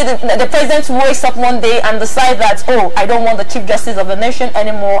probably the president wakes up one day and decide that, oh, I don't want the Chief Justice of the nation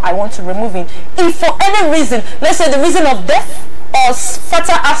anymore, I want to remove him. If for any reason, let's say the reason of death or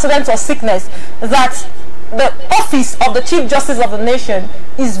fatal accident or sickness, that the office of the Chief Justice of the nation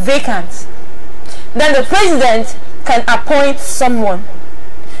is vacant, then the president can appoint someone,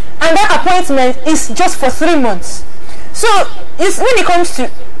 and that appointment is just for 3 months. So when it comes to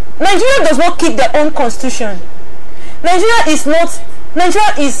Nigeria, does not keep their own constitution. Nigeria is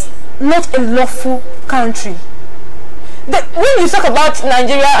not a lawful country. When you talk about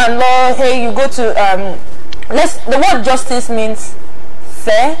Nigeria and law, hey, you go to the word justice means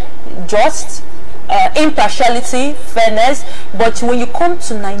fair, just, impartiality, fairness. But when you come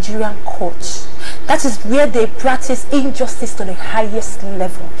to Nigerian courts, That is where they practice injustice to the highest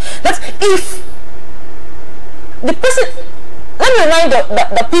level. That's if the person, let me remind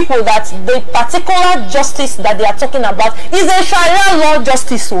the people that the particular justice that they are talking about is a Sharia law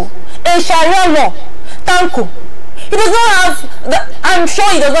justice. So a Sharia law. Tanku. He does not have I'm sure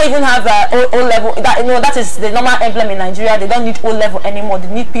he does not even have O level. That, you know, that is the normal emblem in Nigeria. They don't need O level anymore.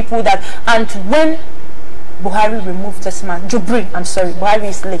 They need people that. And when Buhari removed this man, Buhari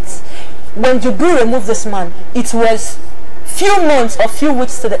is late. When Jubri removed this man, it was few months or few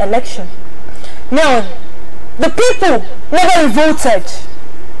weeks to the election. Now, the people never revolted.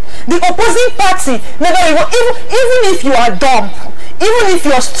 The opposing party never revolted. Even if you are dumb, even if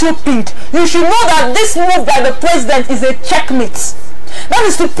you are stupid, you should know that this move by the president is a checkmate. That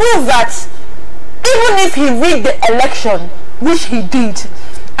is to prove that even if he rigged the election, which he did,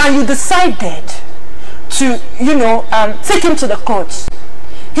 and you decided to, take him to the courts,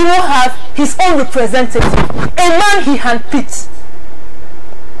 he will have his own representative, a man he handpicked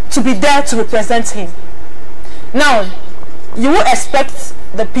to be there to represent him. Now, you will expect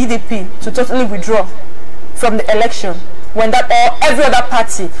the PDP to totally withdraw from the election when that or every other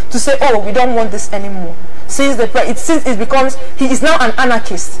party to say, oh, we don't want this anymore. Since it becomes, he is now an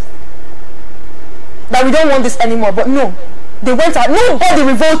anarchist. That we don't want this anymore. But no, they went out. Nobody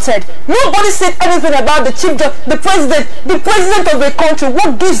revolted. Nobody said anything about the chief judge, the president of the country.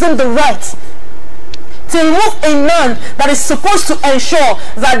 What gives them the right to remove a man that is supposed to ensure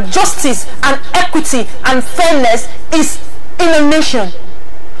that justice and equity and fairness is in a nation?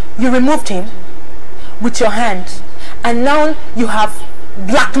 You removed him with your hand, and now you have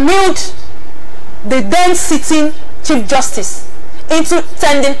blackmailed the then sitting chief justice into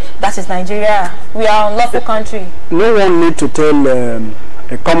tending that is Nigeria. We are an unlawful country. No one need to tell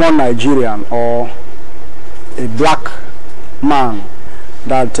a common Nigerian or a black man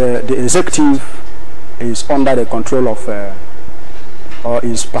that the executive is under the control of or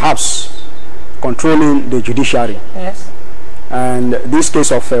is perhaps controlling the judiciary. Yes. And this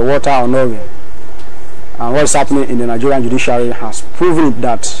case of Water on Norway and what's happening in the Nigerian judiciary has proven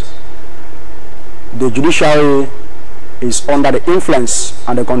that the judiciary is under the influence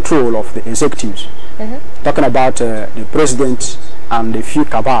and the control of the executives. Talking about the president and the few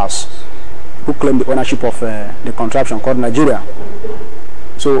cabals who claim the ownership of the contraption called Nigeria.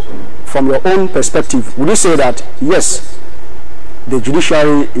 So, from your own perspective, would you say that yes, the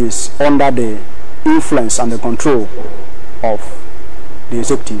judiciary is under the influence and the control of the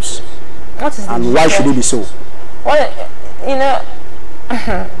executives? What is and why should it be so? Well,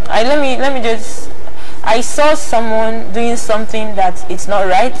 let me just. I saw someone doing something that it's not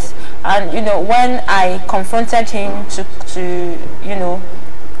right, and when I confronted him to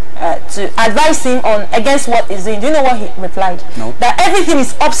advise him on against what he's doing, do you know what he replied? No. That everything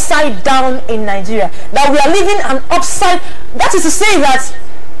is upside down in Nigeria. That we are living an upside. That is to say that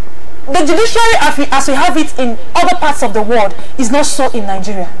the judiciary, as we have it in other parts of the world, is not so in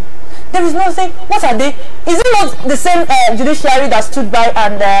Nigeria. There is nothing. What are they? Is it not the same judiciary that stood by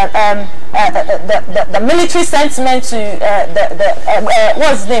and the military sent men to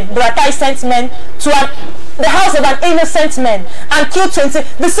what's his name? Buratai sent men to the house of an innocent man and killed 20.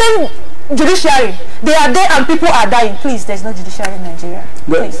 The same judiciary. They are there and people are dying. Please, there's no judiciary in Nigeria.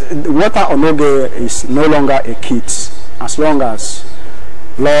 Water Onoge is no longer a kid as long as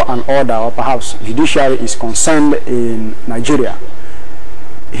law and order or perhaps judiciary is concerned in Nigeria.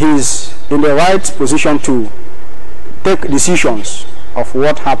 He's in the right position to take decisions of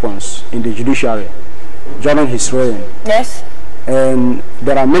what happens in the judiciary during his reign. Yes. And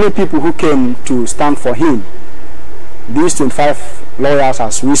there are many people who came to stand for him. These 25 lawyers,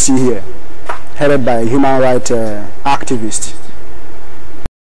 as we see here, headed by a human rights activist.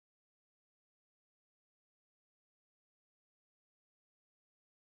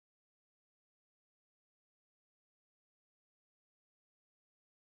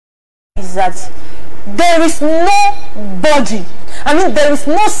 That there is nobody, there is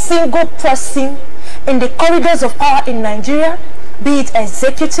no single person in the corridors of power in Nigeria, be it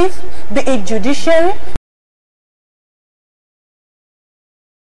executive, be it judiciary,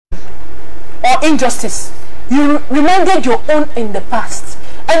 or injustice. You reminded your own in the past,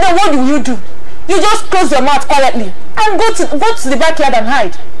 and then what do? You just close your mouth quietly and go to the backyard and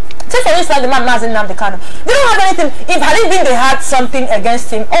hide. Take for instance the man Mazen Namdekano. They don't have anything. If had it been they had something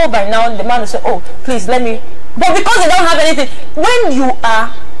against him, by now the man will say, oh, please let me. But because they don't have anything, when you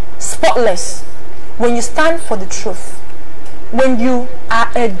are spotless, when you stand for the truth, when you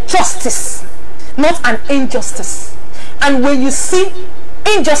are a justice, not an injustice, and when you see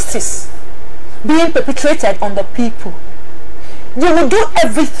injustice being perpetrated on the people, you will do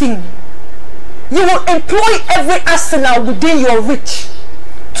everything you will employ every arsenal within your reach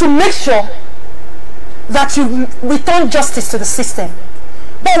to make sure that you return justice to the system.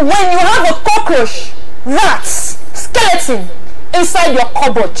 But when you have a cockroach, rats, skeleton inside your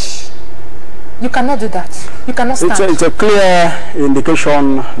cupboard, you cannot do that. You cannot stand. It's a clear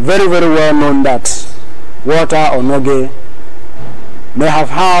indication, very, very well known, that Walter Onoge may have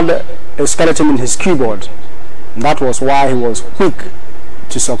had a skeleton in his keyboard. And that was why he was quick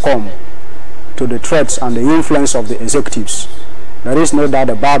to succumb to the threats and the influence of the executives. There is no doubt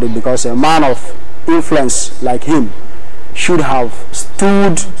about it, because a man of influence like him should have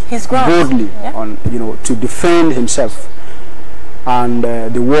stood his ground boldly, yeah, on, to defend himself, and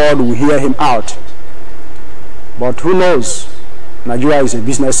the world will hear him out. But who knows? Nigeria is a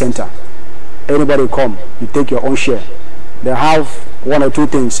business center. Anybody come, you take your own share. They have one or two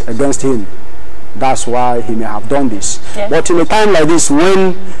things against him. That's why he may have done this. Yeah. But in a time like this,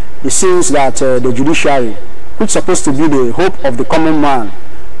 when it seems that the judiciary, which is supposed to be the hope of the common man,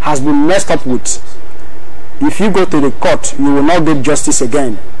 has been messed up with, if you go to the court, you will not get justice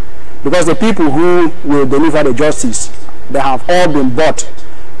again. Because the people who will deliver the justice, they have all been bought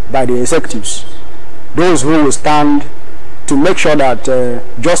by the executives. Those who will stand to make sure that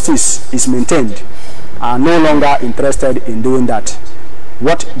justice is maintained are no longer interested in doing that.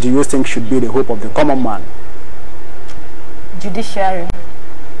 What do you think should be the hope of the common man? Judiciary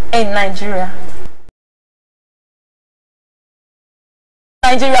in Nigeria.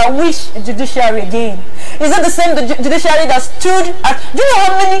 Nigeria, which judiciary again? Is it the same judiciary that stood at, do you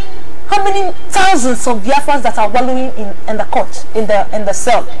know how many thousands of Biafrans that are wallowing in the court, in the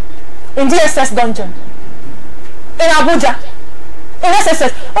cell, in DSS dungeon, in Abuja, in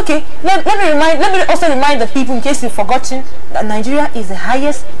SSS? Okay, let me also remind the people, in case you've forgotten, that Nigeria is the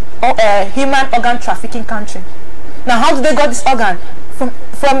highest human organ trafficking country. Now, how did they got this organ? From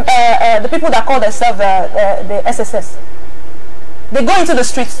the people that call themselves the SSS. They go into the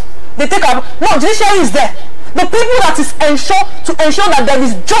streets. They take up. No, judiciary is there. The people that is to ensure that there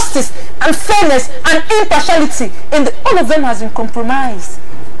is justice and fairness and impartiality in all of them has been compromised.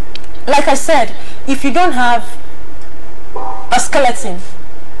 Like I said, if you don't have a skeleton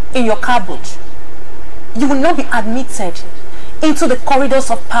in your cupboard, you will not be admitted into the corridors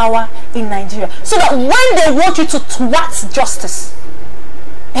of power in Nigeria. So that when they want you to thwart justice,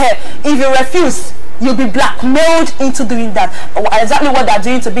 if you refuse, you'll be blackmailed into doing that. Exactly what they're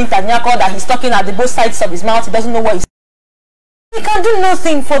doing to Bint Anyako, that he's talking at the both sides of his mouth. He doesn't know what he's saying. He can do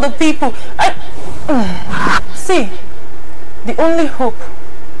nothing for the people. See, the only hope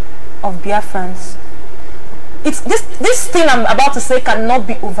of Biafrans, it's this thing I'm about to say cannot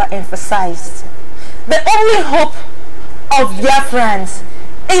be overemphasized. The only hope of Biafrans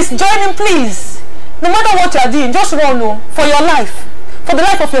is joining, please. No matter what you are doing, just run for your life, for the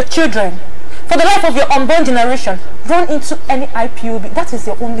life of your children, for the life of your unborn generation. Run into any IPOB. That is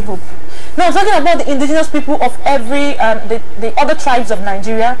your only hope. Now, I'm talking about the indigenous people of every the other tribes of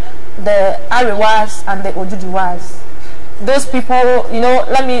Nigeria, the Arewas and the Oduduwas. Those people,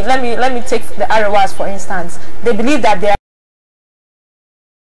 let me take the Arewas for instance. They believe that they are.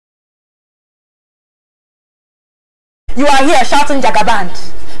 You are here shouting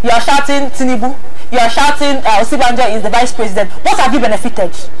Jagaband. You are shouting Tinubu. You are shouting Osibanjo is the vice president. What have you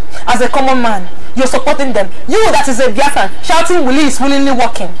benefited? As a common man, you're supporting them. You that is a Biafran shouting Willie is willingly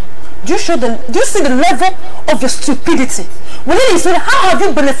working. Do you see the level of your stupidity? Willie is saying, how have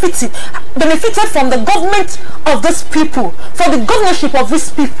you benefited from the government of these people, from the governorship of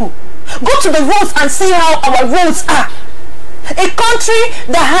these people? Go to the roads and see how our roads are. This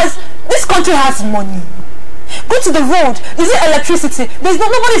country has money. Go to the road. Is it electricity?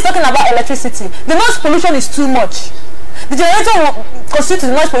 Nobody's talking about electricity. The noise pollution is too much. The generator will constitute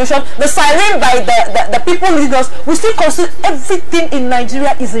the noise pollution. The siren by the people leading us will still constitute. Everything in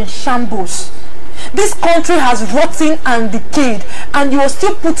Nigeria is in shambles. This country has rotten and decayed, and you are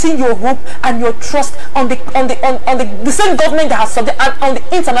still putting your hope and your trust on the same government that has subject and on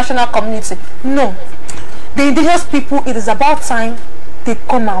the international community. No, the indigenous people. It is about time they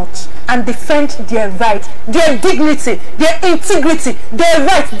come out and defend their right, their dignity, their integrity, their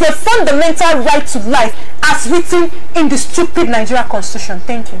right, their fundamental right to life as written in the stupid Nigeria Constitution.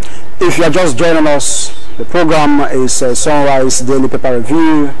 Thank you. If you are just joining us, the program is Sunrise Daily Paper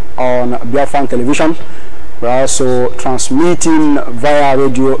Review on Biafran Television. We are also transmitting via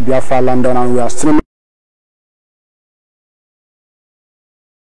Radio Biafra London, and we are streaming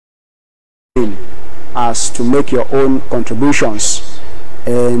as to make your own contributions.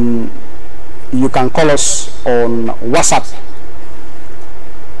 And you can call us on WhatsApp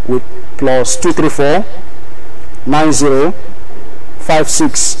with +234 90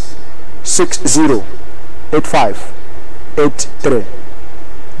 56 608583.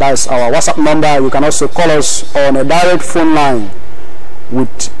 That's our WhatsApp number. You can also call us on a direct phone line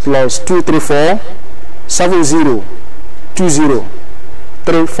with +234 70 20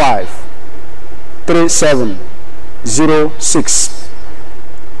 35 3706.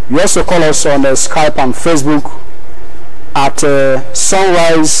 You also call us on Skype and Facebook at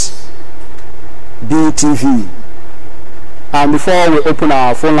Sunrise BTV. And before we open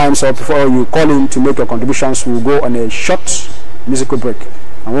our phone lines up, before you call in to make your contributions, we'll go on a short musical break.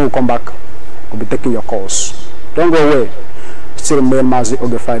 And when we come back, we'll be taking your calls. Don't go away. Still remain Mazi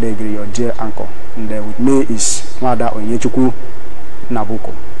Oge Friday, your dear uncle. And with me is Mada Onyechuku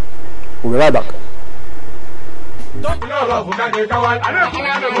Nabuko. We'll be right back.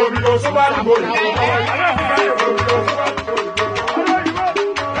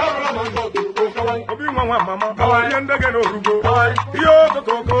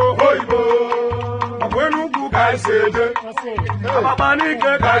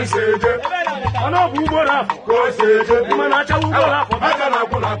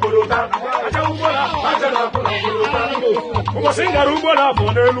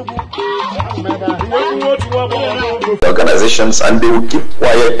 Organizations, and they will keep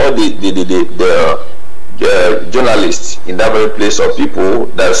quiet. All the journalists in that very place, or people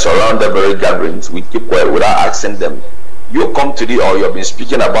that surround the very gatherings, we keep quiet without asking them. You come to or you've been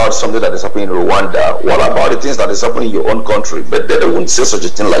speaking about something that is happening in Rwanda. What about the things that is happening in your own country? But they won't say such a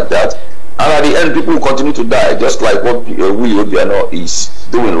thing like that. And at the end, people will continue to die, just like what Willie Obiano is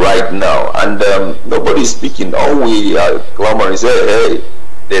doing right now. And nobody is speaking. All we are clamoring is, hey,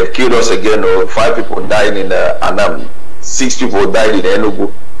 they've killed us again. Or 5 people died in Anam, 6 people died in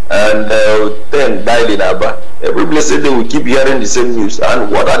Enugu, and 10 died in Aba. Every blessed day we keep hearing the same news.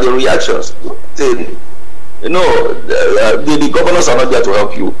 And what are the reactions? You know, the governors are not there to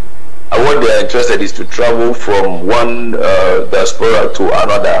help you. And what they are interested is to travel from one diaspora to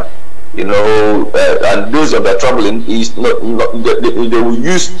another. You know, and those of the traveling is not they will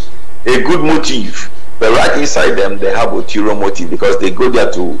use a good motive, but right inside them they have a ulterior motive, because they go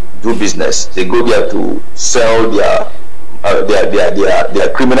there to do business. They go there to sell their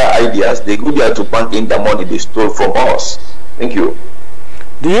criminal ideas. They go there to bank in the money they stole from us. Thank you.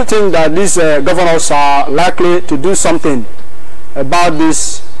 Do you think that these governors are likely to do something about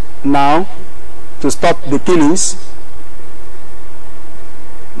this now to stop the killings?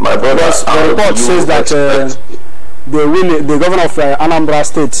 My brother, the report says that the governor of Anambra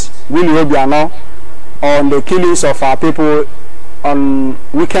State, Willie Obiano, on the killings of our people on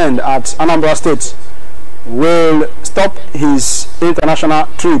weekend at Anambra State, will stop his international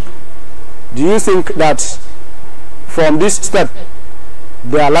trip. Do you think that from this step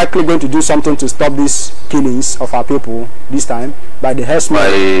they are likely going to do something to stop these killings of our people this time by the herdsman?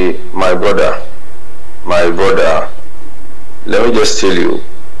 My brother, let me just tell you,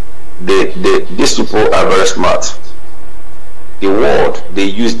 these people are very smart. The word they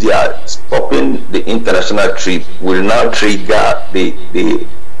use there, stopping the international trip, will now trigger the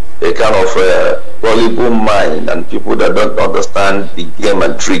kind of gullible mind and people that don't understand the game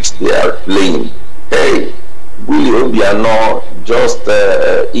and tricks they are playing. Hey, Willie Obiano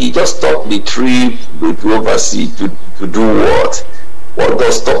he just stopped the trip to oversee to do what? What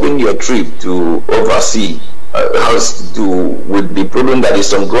does stopping your trip to oversee has to do with the problem that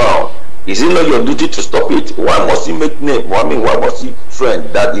is on ground? Is it not your duty to stop it? Why must you make name? Why must you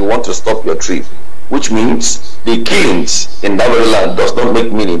trend that you want to stop your trip? Which means the killings in that very land does not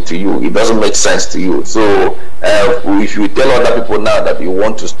make meaning to you. It doesn't make sense to you. So if you tell other people now that you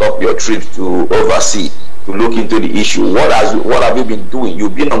want to stop your trip to oversee, to look into the issue, what have you been doing?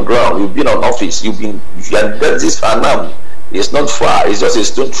 You've been on ground, you've been on office, and this Anam is not far, it's just a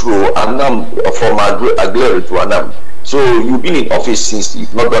stone throw, Anam from Aguilera to Anam. So you've been in office since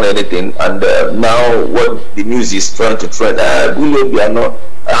you've not done anything, and now what the news is trying to trend,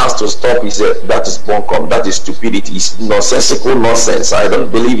 has to stop. He said that is bunkum, that is stupidity, it's nonsensical nonsense. I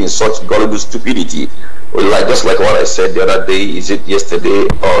don't believe in such gullible stupidity. Just like what I said the other day, is it yesterday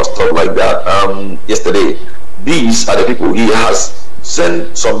or stuff like that? Yesterday, these are the people he has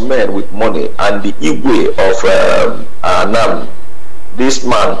sent some men with money, and the Igwe of Anam, this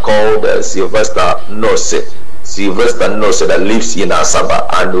man called Sylvester Nose that lives in Asaba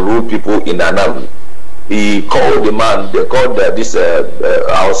and rule people in Anam. He called the man, they called this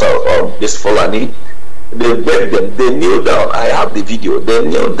Hausa, this Fulani. They begged them, they kneel down. I have the video. They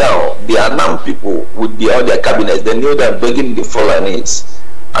kneel down. The Anam people with all their cabinets, they kneel down begging the Fulanis.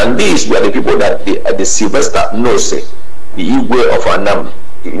 And these were the people that the Sylvester Nose, the Igwe of Anam,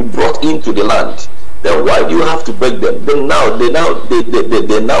 he brought into the land. then why do you have to beg them? Then now they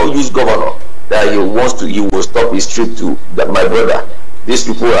now use governor that he will stop his trip to that. My brother, these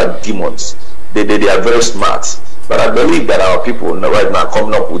people are demons. They are very smart. But I believe that our people right now are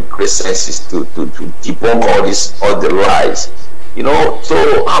coming up with great senses to debunk all the lies. You know, so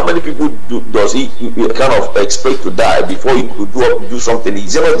how many people does he kind of expect to die before he could do something?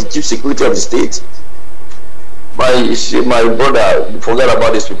 He's not the chief security of the state. My brother, forget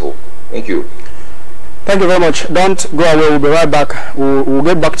about these people. Thank you. Thank you very much. Don't go away. We'll be right back. We'll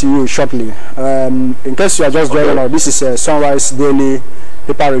get back to you shortly. In case you are just joining us, this is a Sunrise Daily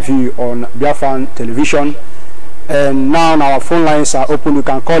Paper Review on Biafran Television. And now our phone lines are open. You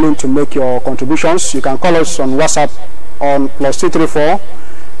can call in to make your contributions. You can call us on WhatsApp on +234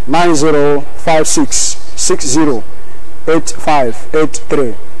 9056 60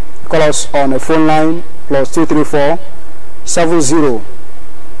 8583. Call us on a phone line +234 70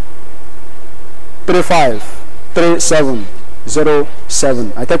 35 37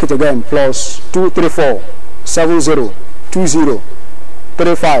 07. I take it again, +234 70 20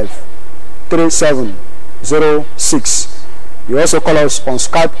 35 37 06. You also call us on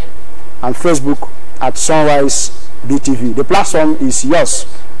Skype and Facebook at Sunrise BTV. The platform is yours.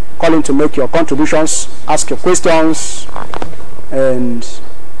 Calling to make your contributions, ask your questions, and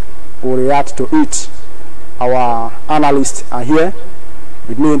we'll react to it. Our analysts are here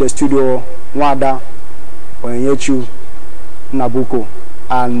with me in the studio, Wada Onyechu Nabuko,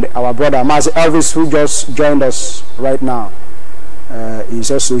 and our brother Mazi Elvis, who just joined us right now, is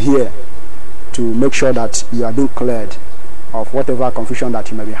also here to make sure that you are being cleared of whatever confusion that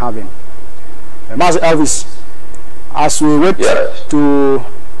you may be having. Mazi Elvis, as we wait to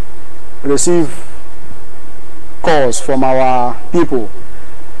receive calls from our people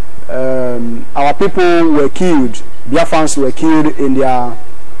were killed. Biafrans were killed in their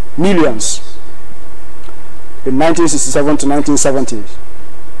millions in 1967 to 1970.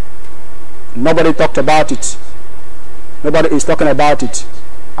 Nobody talked about it. Nobody is talking about it,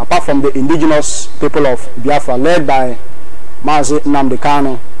 apart from the indigenous people of Biafra, led by Mazi Nnamdi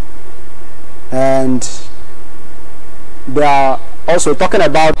Kanu. And they are also talking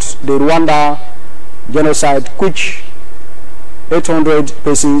about the Rwanda genocide, which 800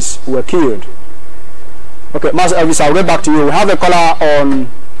 persons were killed. Okay, Master Elvis, I'll get back to you. We have a caller on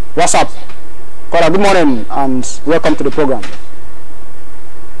WhatsApp. Caller, good morning and welcome to the program.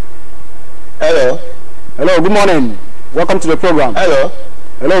 Hello. Hello, good morning. Welcome to the program. Hello.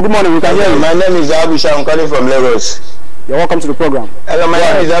 Hello, good morning. We can hear you. My name is Abusha. I'm calling from Lagos. You're welcome to the program. Hello, my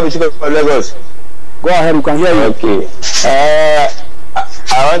name is Abusha from Lagos. Go ahead, we can hear you. Okay.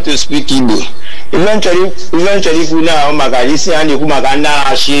 I want to speak Igbo. Eventually, kuna magalisi ani kumaganda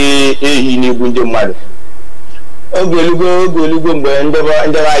ashi ehini bunde mmadụ. Ogolugo mgbe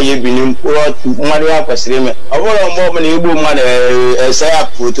ndeba yebini mkpụrụ mmadụ ya kwesịrị ime. Ọ bụrụ mgbe ọ bụla igbo mmadụ ese ya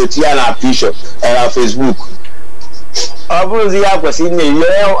foto tia na picture na Facebook. Ọ bụrụzi ya kwesịrị na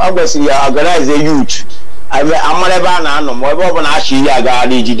ihe ọ kwesịrị ya organize a youth. Amara ebe a na-anọ ma ebe ọ bụla achị ihe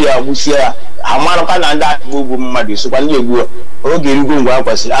agagharị ejide ya gbusie ya. Amarakwa na ndị akpụ ugwu mmadụ sokwa ndị egbu oge erugo mgbe a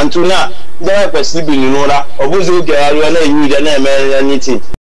kwesịrị antụ na ndị a kwesịrị ibili n'ụra ọ bụzi oge arịọ na-enye ude na-eme anything.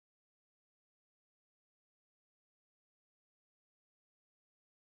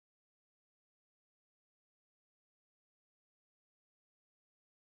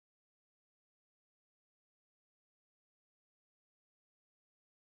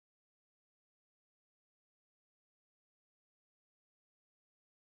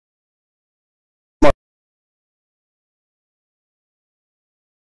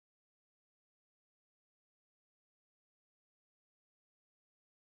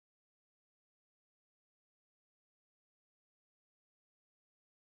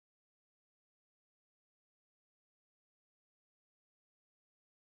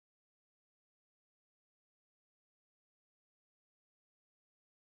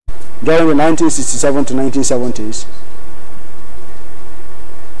 During the 1967 to 1970s?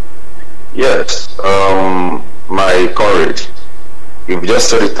 Yes, my comrade, you've just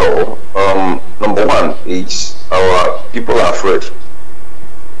said it all. Number one is our people are afraid,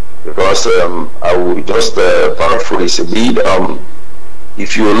 because I will just paraphrase a bit.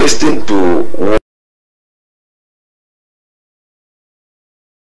 If you listen to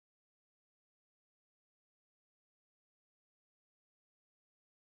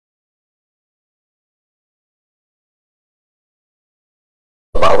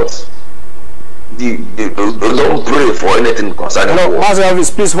about don't pray for anything concerning war. Master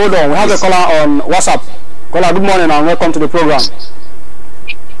Elvis, please hold on. We have a caller on WhatsApp. Caller, good morning and welcome to the program.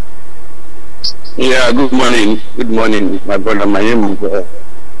 Yeah, good morning. Good morning, my brother. My name is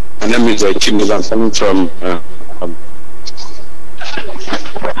My name is Chimus. I'm coming from.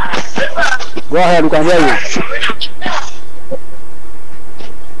 Go ahead, we can hear you.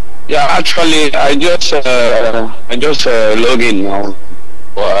 Yeah, actually, I just log in now.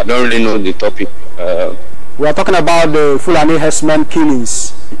 Well, I don't really know the topic. We are talking about the Fulani herdsman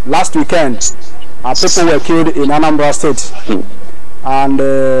killings. Last weekend, people were killed in Anambra State, and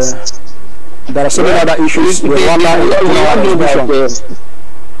there are so many other issues. We all know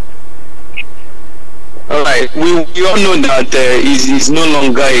that it's no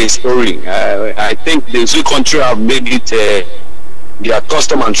longer a story. I think the Zoo country have made it their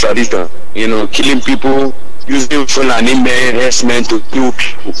custom and tradition. You know, killing people, using Fulani herdsmen to kill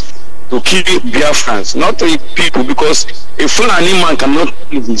people, to kill Biafrans, not to people, because a Fulani man cannot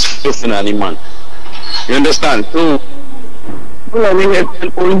kill his Fulani man. You understand? So Fulani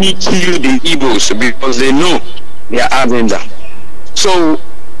herdsmen only kill the Igbos because they know they are agenda. So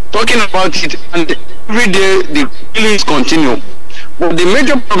talking about it, and every day the killings continue. But the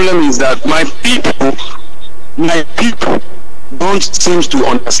major problem is that my people don't seem to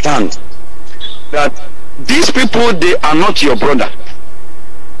understand that these people, they are not your brother.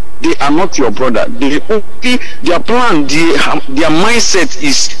 They are not your brother. Their plan, their mindset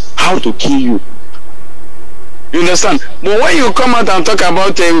is how to kill you. You understand? But when you come out and talk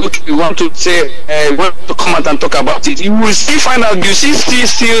about you want to say, want to come out and talk about it, you will still find out, you see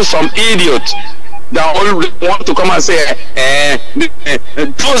still some idiots that all want to come and say,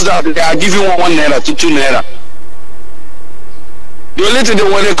 those that they are giving 1 naira to 2 naira. The only thing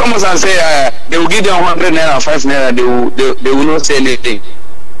when they come and say they will give them 100 naira, 5 naira, they will not say anything.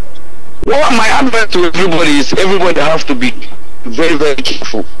 Well, my advice to everybody is everybody have to be very, very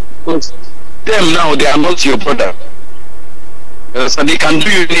careful. Because them now, they are not your brother. So they can do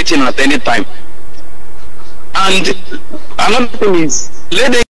you anything at any time. And another thing is,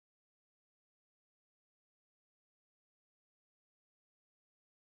 let them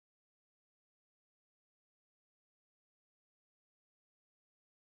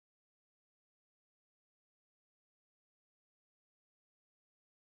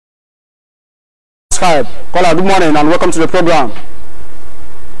Skype. Caller, good morning and welcome to the program.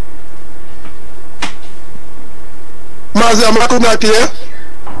 Mazi, am I coming clear?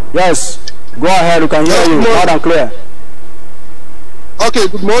 Yes, go ahead, we can hear you loud and clear. Okay,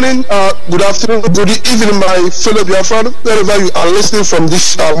 good morning, good afternoon, good evening, my fellow Biafran, wherever you are listening from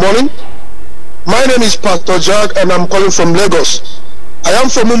this morning. My name is Pastor Jack and I'm calling from Lagos. I am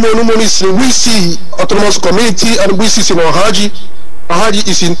from Umoni, we see autonomous community, and we see in Ohaji. Ohaji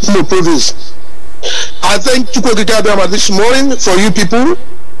is in Imo province. I thank Chukwuka this morning for you people.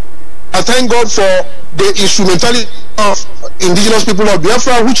 I thank God for the instrumentality of indigenous people of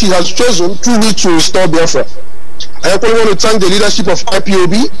Biafra, which he has chosen through which to restore Biafra. I also want to thank the leadership of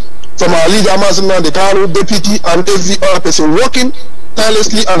IPOB, from our leader Amazon and the Karo deputy and every other person working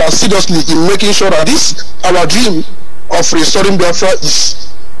tirelessly and assiduously in making sure that this, our dream of restoring Biafra,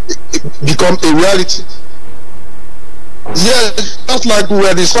 is become a reality. Yes, just like we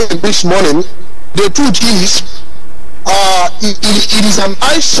were discussing this morning, the truth is, it is an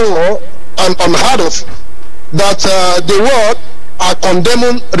eyesore and unheard of that the world are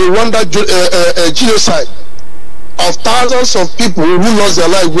condemning Rwanda genocide of thousands of people who lost their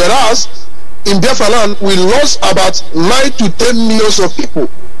life, whereas in Biafra land we lost about 9 to 10 millions of people,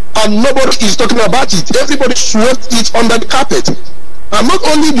 and nobody is talking about it. Everybody swept it under the carpet. And not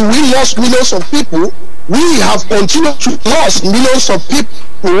only do we lose millions of people, we have continued to lose millions of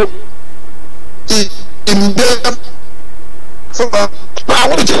people in Biafra.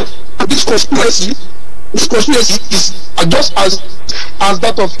 This conspiracy is just as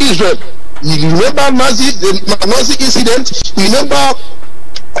that of Israel. You remember the Nazi incident? You remember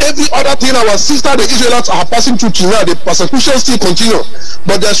every other thing our sister, the Israelites, are passing through now. The persecution still continue.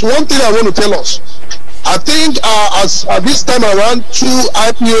 But there's one thing I want to tell us. I think as at this time around through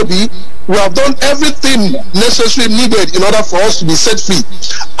IPOB, we have done everything necessary needed in order for us to be set free.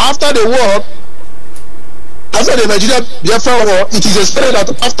 After the war, after the Nigerian Biafra war, it is expected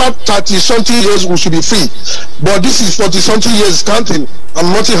that after 30-something years we should be free. But this is 40-something years counting, and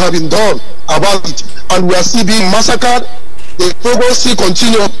nothing has been done about it. And we are still being massacred. The program still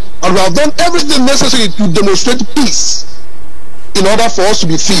continue, and we have done everything necessary to demonstrate peace in order for us to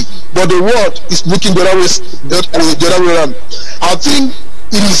be free. But the world is looking the other way around. I think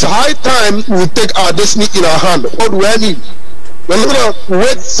it is high time we take our destiny in our hand. What do I mean? We're not going to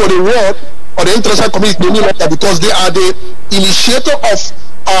wait for the world or the international community because they are the initiator of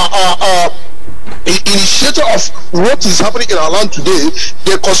what is happening in our land today.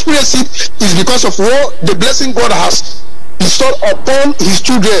 The conspiracy is because of what the blessing God has bestowed upon his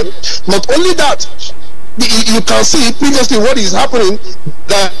children. Not only that, you can see previously what is happening,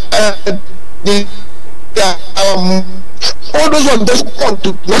 that all those ones just come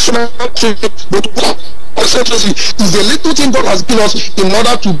to national trade, but is a little thing God has given us in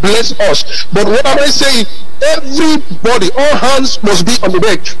order to bless us. But what am I saying? Everybody, all hands must be on the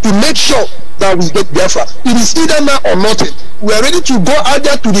deck to make sure that we get Biafra. It is either now or nothing. We are ready to go out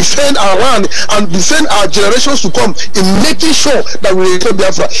there to defend our land and defend our generations to come in making sure that we get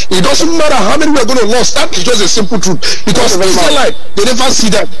Biafra. It doesn't matter how many we are going to lose. That is just a simple truth. Because Israelite, they never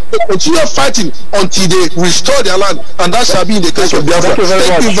see that. They continue fighting until they restore their land, and that shall be in the case of Biafra.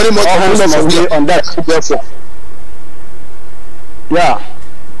 Thank you very much. All hands must be on deck. Yeah.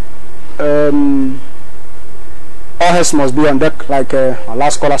 All hands must be on deck, like our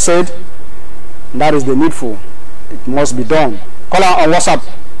last caller said. That is the needful. It must be done. Caller on WhatsApp.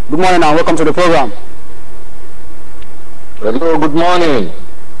 Good morning and welcome to the program. Hello, good morning.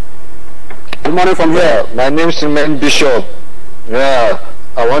 Good morning from here. My name is Bishop. Yeah,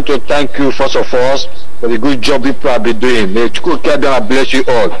 I want to thank you first of all for the good job you have been doing. May God bless you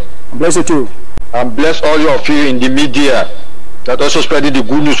all. Bless you too. And bless all of you in the media that also spreading the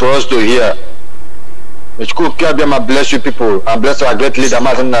good news for us to hear. May God bless you people and bless our great leader,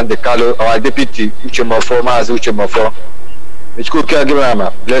 Martin Nandekalo, our deputy, Uchemofo, Mazi Uchemofo. May God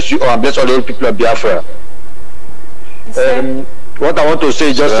bless you all and bless all the people of Biafra. What I want to say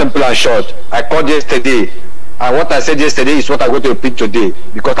is just simple and short. I called yesterday, and what I said yesterday is what I'm going to repeat today,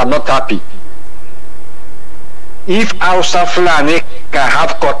 because I'm not happy. If Hausa Fulani can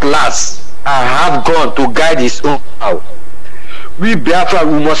have cutlass and have gun to guide his own house, we Biafra,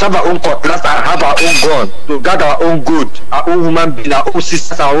 we must have our own cutlass and have our own gun to guide our own good, our own human beings, our own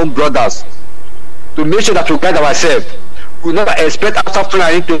sisters, our own brothers, to make sure that we guide ourselves. We never expect Hausa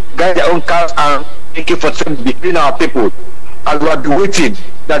Fulani to guide their own cars and AK-47 between our people, and we are waiting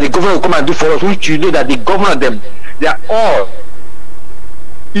that the government will come and do for us, which you know that the government them, they are all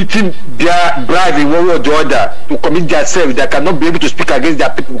eating their bribe in one way or the other to commit themselves. They cannot be able to speak against their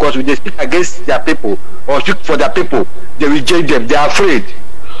people, because when they speak against their people or speak for their people, they reject them. They are afraid.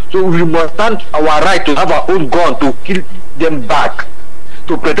 So we must stand our right to have our own gun to kill them back,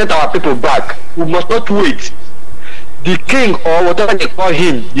 to protect our people back. We must not wait. The king or whatever they call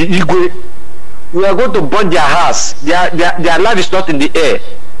him, the Igwe, we are going to burn their house. Their life is not in the air.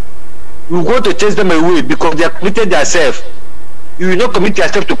 We are going to chase them away because they are committed themselves. You will not commit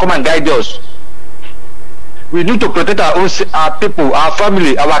yourself to come and guide us. We need to protect our own, our people, our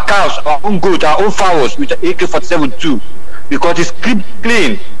family, our cows, our own goats, our own fowls with AK-47 too, because it's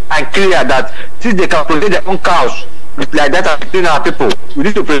clean and clear that since they can protect their own cows like that and clean our people, we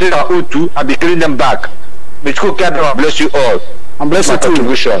need to protect our own too and be cleaning them back. May God bless you all. And bless you too.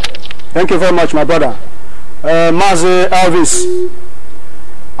 Thank you very much, my brother. Mazi Elvis,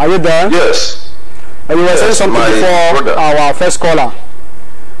 are you there? Yes. You were saying something before our first caller,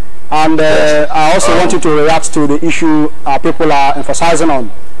 and I also want you to react to the issue our people are emphasizing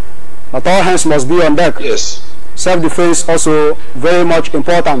on, that all hands must be on deck. Yes. Self-defense also very much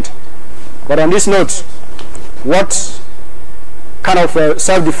important. But on this note, what kind of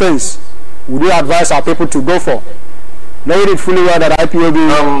self-defense would you advise our people to go for? Knowing it fully well that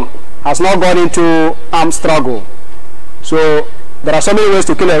IPOB has not gone into armed struggle, so there are so many ways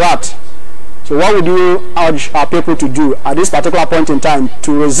to kill a rat. So what would you urge our people to do at this particular point in time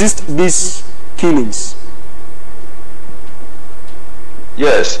to resist these killings?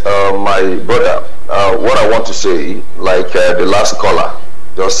 Yes, my brother, what I want to say, like the last caller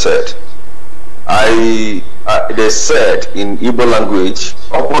just said, they said in Igbo language,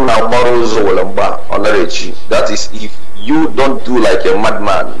 that is, if you don't do like a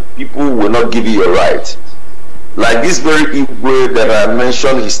madman, people will not give you your right. Like this very Igwe that I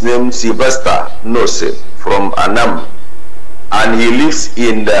mentioned, his name Sylvester Nose from Anam, and he lives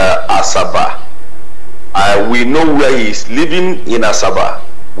in the Asaba. We know where he is living in Asaba.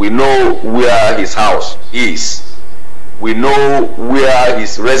 We know where his house is. We know where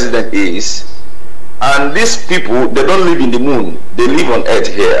his residence is. And these people, they don't live in the moon. They live on earth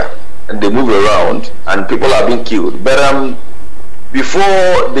here, and they move around, and people are being killed. But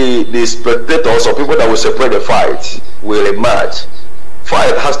before the spectators or people that will separate the fight will emerge,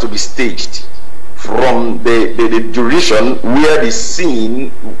 fight has to be staged from the duration where the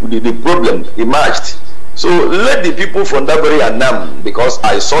scene, the problem emerged. So let the people from that very Anam, because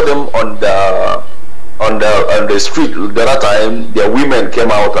I saw them on the street the other time, their women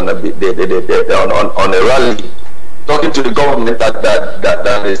came out on a rally talking to the government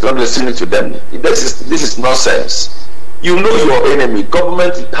that is not listening to them. This is nonsense. You know your enemy.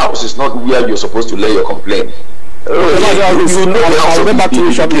 Government house is not where you're supposed to lay your complaint. I'll get back to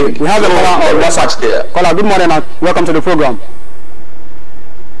you shortly. We have a caller on WhatsApp. Caller, good morning and welcome to the program.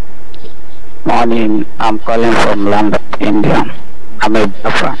 Morning, I'm calling from London, India. I'm a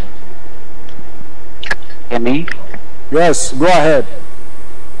Biafra. Hear me? Yes, go ahead.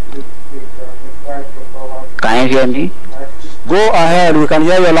 Can you hear me? Go ahead, we can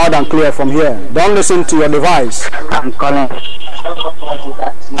hear you loud and clear from here. Don't listen to your device. I'm calling from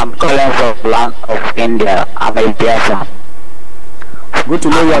land of India. I'm a Biafra. Good to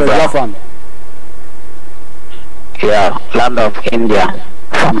know you are a Biafran. Yeah, land of India,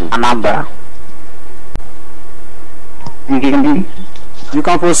 from Anambra. You hear me? You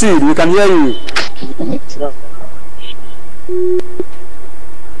can proceed, we can hear you.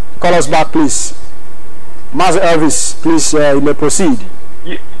 Call us back, please. Master Elvis, please, you may proceed.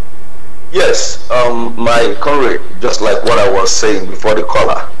 Yes, my comrade, just like what I was saying before the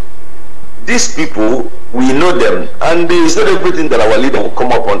caller. These people, we know them, and it's not everything that our leader will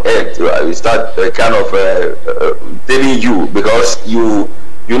come up on earth. We start kind of telling you, because you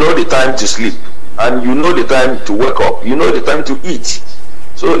know the time to sleep, and you know the time to wake up, you know the time to eat.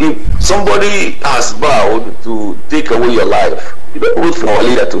 So if somebody has vowed to take away your life, you don't wait for our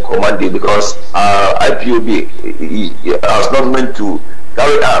leader to command you, because IPOB is not meant to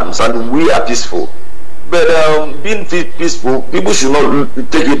carry arms, and we are peaceful. But being peaceful, people should not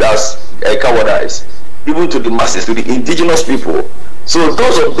take it as a cowardice, even to the masses, to the indigenous people. So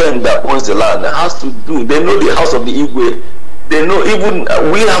those of them that owns the land has to do, they know the house of the Igwe. They know, even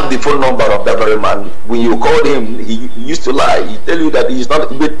we have the phone number of that very man. When you call him, he used to lie. He tell you that he's not,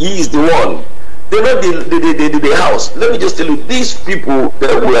 but he is the one. They know the house. Let me just tell you, these people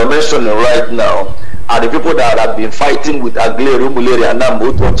that we are mentioning right now are the people that have been fighting with Agleri, Umuleri, and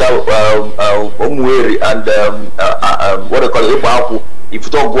Omueri, and what they call it,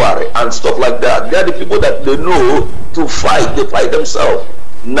 Ifutogware, and stuff like that. They are the people that they know to fight. They fight themselves.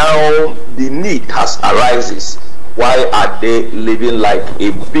 Now the need has arises. Why are they living like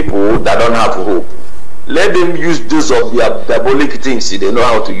a people that don't have hope? Let them use those of their diabolic things they know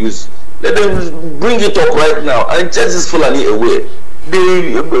how to use. Let them bring it up right now and chase this Fulani away.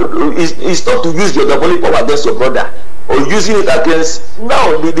 It's not to use your diabolic power against your brother or using it against.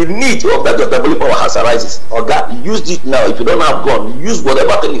 Now the need of that your diabolic power has arises. Or that use it now. If you don't have gun, use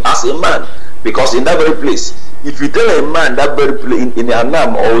whatever thing as a man, because in that very place, if you tell a man that very place in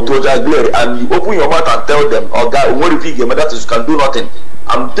Anam or Toja Glare, and you open your mouth and tell them, oh God, what if you that you can do nothing?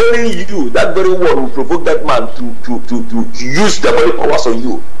 I'm telling you, that very word will provoke that man to use the very powers on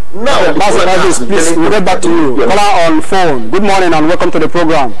you. Now, please, we'll get back to you. Caller on phone. Good morning and welcome to the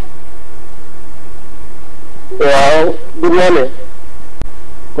program. Well, good morning.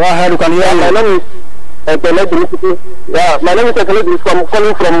 Go ahead, you can hear my name is my name is from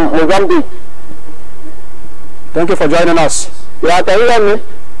calling from Mozambique. Thank you for joining us. Yeah, can you hear me?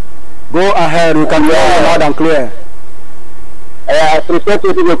 Go ahead, we can hear you loud and clear. I appreciate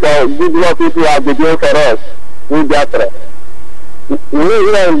you for good work you have been doing for us. We Biafra. We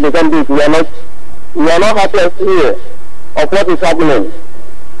here in Mozambique, we are not happy here of what is happening.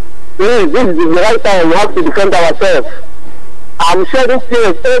 This is the right time we have to defend ourselves. I'm shedding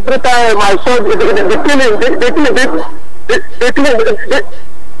tears every time I saw the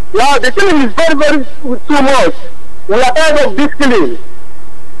killing is very, very too much. We are tired of this killing.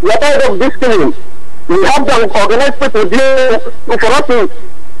 We are tired of this killing. We have to organize people deal for us to.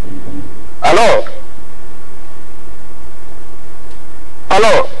 Hello?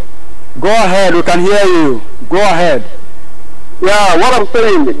 Hello? Go ahead, we can hear you. Go ahead. Yeah, what I'm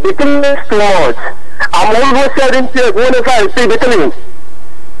saying, the killing is too much. I'm always shedding tears whenever I see the killing.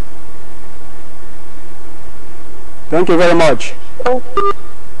 Thank you very much.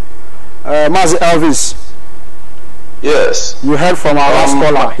 Mazi Elvis. Yes. You heard from our last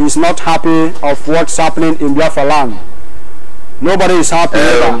caller. He's not happy of what's happening in Biafra land. Nobody is happy.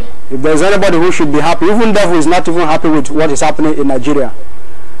 If there's anybody who should be happy, even devil is not even happy with what is happening in Nigeria.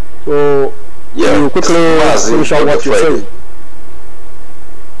 So you quickly finish out what you say.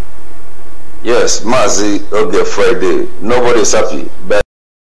 Yes, Mazi Oge Friday. Nobody is happy. But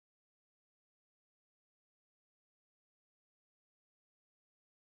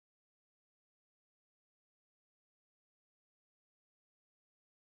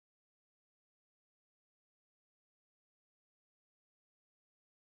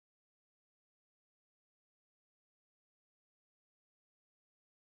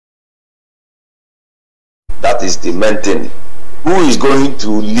that is the main thing. Who is going to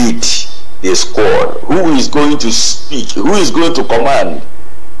lead the squad? Who is going to speak? Who is going to command?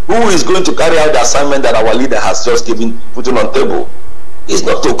 Who is going to carry out the assignment that our leader has just given, putting on table? It's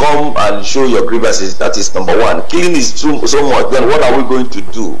not to come and show your grievances. That is number one. Killing is so much. Then what are we going to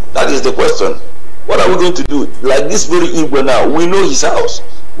do? That is the question. What are we going to do? Like this very Igbo now, we know his house.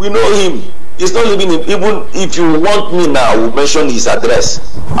 We know him. He's not living in, even if you want me now, I will mention his address.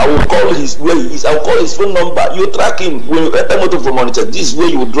 I will call his where he is. I will call his phone number. You track him. When you enter motor for monitor, this is where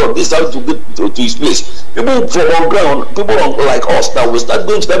you will drop. This is how to get to his place. People from on ground, people like us now will start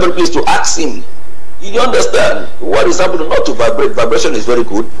going to every place to ask him. You understand what is happening? Not to vibrate. Vibration is very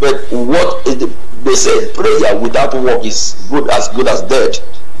good, but what is they say prayer without work is good as dead.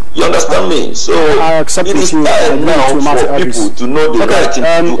 You understand me? So I accept it is time now for people to know the right thing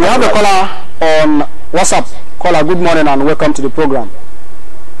to do. We have a caller on WhatsApp. Caller, good morning and welcome to the program.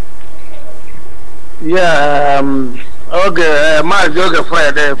 Yeah, okay, my joke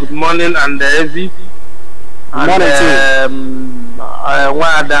Friday. Good morning and Evie. Good morning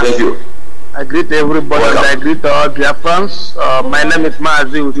Thank you. I greet everybody. Welcome. I greet all Biafrans. My name is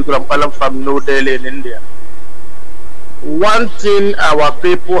Maazi Ujuku. I'm calling from New Delhi in India. One thing our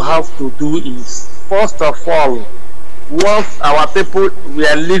people have to do is, first of all, once our people, we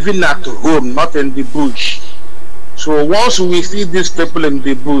are living at home, not in the bush. So once we see these people in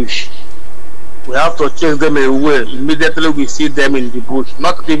the bush, we have to chase them away. Immediately we see them in the bush,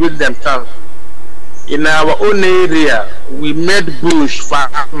 not giving them chance. In our own area, we made bush for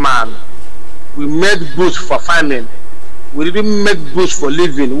man. We made bush for farming. We didn't make bush for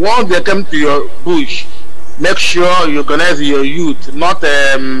living. Once they come to your bush, make sure you organize your youth, not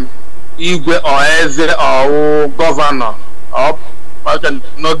Igwe or Eze or governor, or can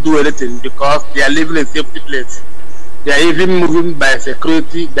not do anything because they are living in a safety place. They are even moving by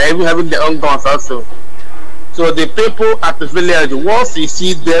security. They are even having their own guns also. So the people at the village, once you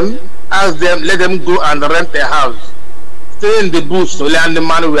see them, ask them, let them go and rent a house. Stay in the bush, so land the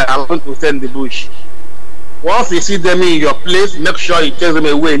money we are going to stay in the bush. Once you see them in your place, make sure you take them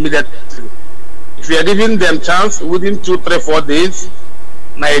away immediately. If you are giving them chance, within 2, 3, 4 days,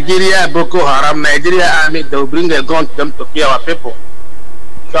 Nigeria, Boko Haram, Nigeria army, they will bring a gun to them to kill our people.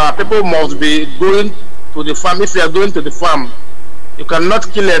 So our people must be going to the farm. If you are going to the farm, you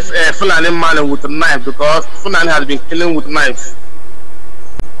cannot kill a Fulani man with a knife because Fulani has been killing with knives.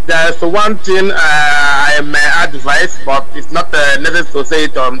 There is one thing I may advise, but it's not necessary to say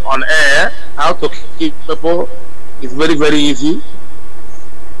it on air. How to kill people is very, very easy.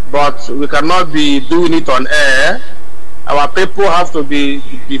 But we cannot be doing it on air. Our people have to be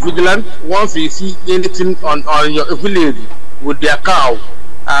vigilant. Once you see anything on your village with their cow,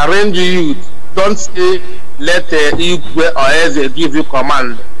 arrange youth. Don't say let Igwe or Eze give you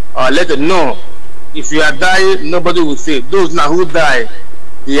command, or let them know. If you are dying, nobody will say. Those now who die,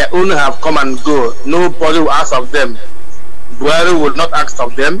 they only have come and go. Nobody will ask of them. Buhari will not ask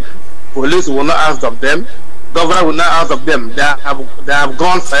of them. Police will not ask of them. Governor will not ask of them. They have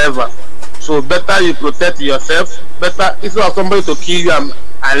gone forever. So better you protect yourself. Better instead of somebody to kill you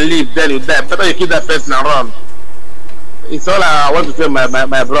and leave, then you die. Better you kill that person and run. It's all I want to say, my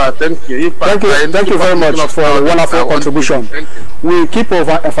brother. Thank you. Thank you very much for a wonderful contribution. We keep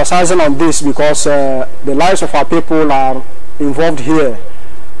emphasizing on this because the lives of our people are involved here.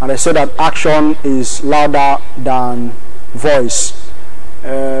 And I say that action is louder than voice.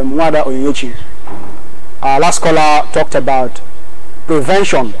 Mwada Onyechi. Our last caller talked about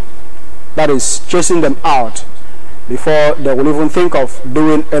prevention, that is chasing them out before they will even think of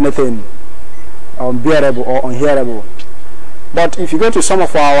doing anything unbearable or unhearable. But if you go to some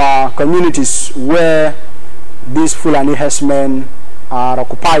of our communities where these Fulani herdsmen are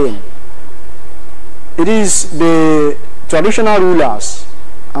occupying, it is the traditional rulers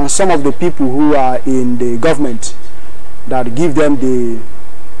and some of the people who are in the government that give them the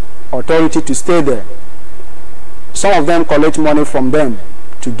authority to stay there. Some of them collect money from them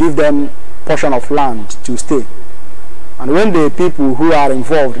to give them portion of land to stay. And when the people who are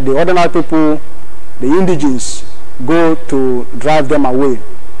involved, the ordinary people, the indigenes, go to drive them away,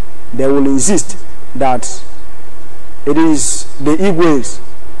 they will insist that it is the Igwes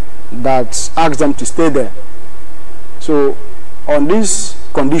that ask them to stay there. So on this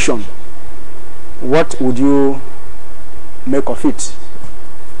condition, what would you make of it?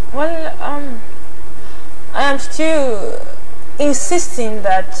 Well, I am still insisting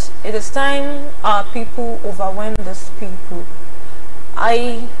that it is time our people overwhelm these people.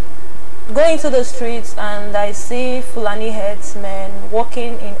 I go into the streets and I see Fulani herdsmen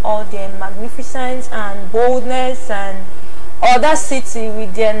walking in all their magnificence and boldness and audacity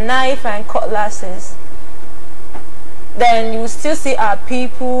with their knife and cutlasses. Then you still see our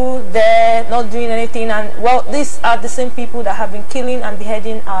people there not doing anything, and well, these are the same people that have been killing and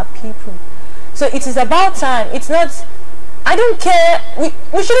beheading our people. So it is about time. It's not I don't care.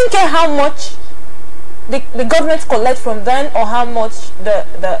 We shouldn't care how much the government collect from them or how much the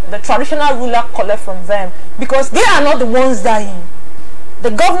traditional ruler collect from them, because they are not the ones dying.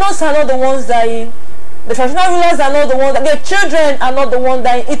 The governors are not the ones dying. The traditional rulers are not the ones. Their children are not the ones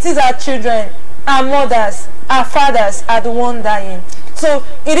dying. It is our children, our mothers, our fathers are the ones dying. So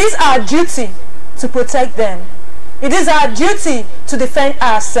it is our duty to protect them. It is our duty to defend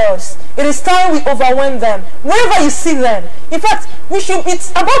ourselves. It is time we overwhelm them wherever you see them. In fact, it's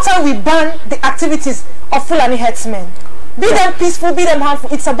about time we ban the activities of Fulani herdsmen. Be them peaceful, be them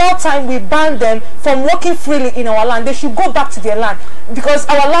harmful. It's about time we ban them from walking freely in our land. They should go back to their land, because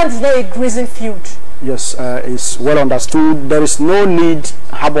our land is not a grazing field. Yes, it's well understood. There is no need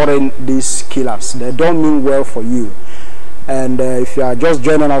harboring these killers. They don't mean well for you. And if you are just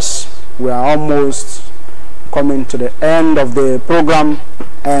joining us, we are almost coming to the end of the program,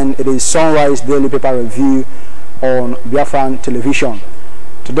 and it is Sunrise Daily Paper Review on Biafran Television.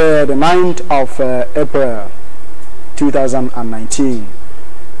 Today, the 9th of April 2019,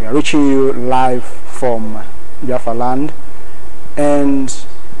 we are reaching you live from Biafra land, and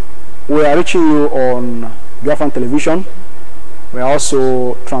we are reaching you on Biafran Television. We are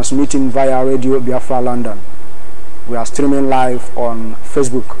also transmitting via Radio Biafra London. We are streaming live on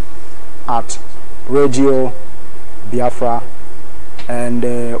Facebook at Radio Biafra, and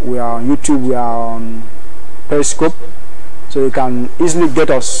we are on YouTube, we are on Periscope, so you can easily get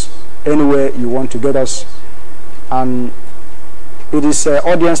us anywhere you want to get us. And it is an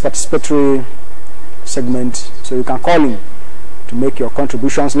audience participatory segment, so you can call in to make your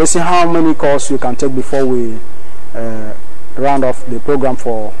contributions. Let's see how many calls we can take before we round off the program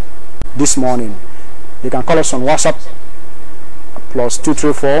for this morning. You can call us on WhatsApp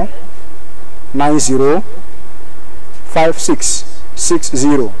 +234 90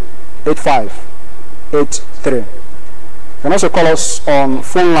 5660 8583. You can also call us on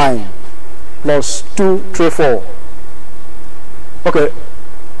phone line +234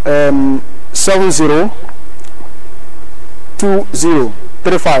 70 20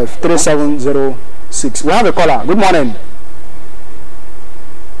 35 3706. We have a caller. Good morning.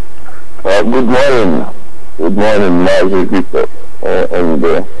 Good morning. Good morning, Mazi people. And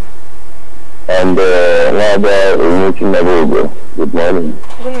good morning.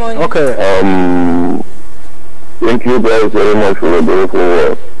 Good morning. Okay. Thank you guys very much for the beautiful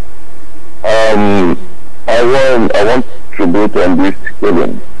work. I want tribute on this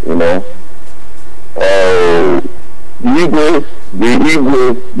killing, you know. The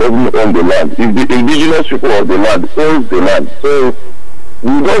Igbo doesn't own the land. It's the indigenous people of the land owns the land. So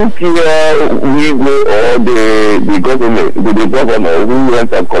we don't care Igbo or the government, the governor who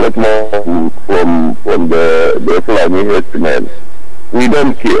went and collect more from the Fulani herdsmen. We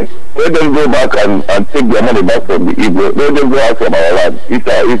don't care. Let them go back and take their money back from the Igbo. Let them go out from our land. It's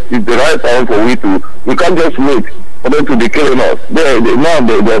the right time for we can't just wait for them to be killing us. Now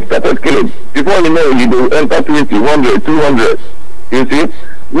they started killing. Before you know, you will enter 20, 100, 200. You see?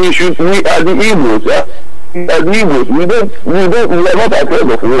 We are the Igbos. As Igbos, we are not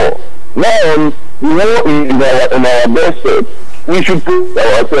afraid of war. Now, war is in our best. We should protect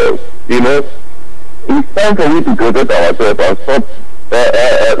ourselves. You know, it's time for we to protect ourselves and stop.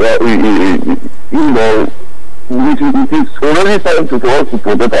 You know, it is already time for us to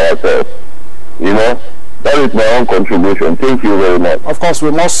protect ourselves. You know, that is my own contribution. Thank you very much. Of course,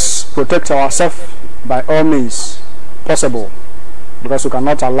 we must protect ourselves by all means possible, because we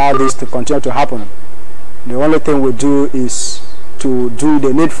cannot allow this to continue to happen. The only thing we do is to do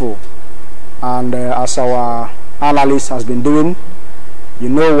the needful, and as our analyst has been doing, you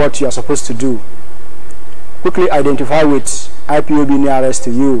know what you are supposed to do. Quickly identify with IPOB nearest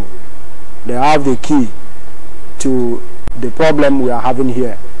to you. They have the key to the problem we are having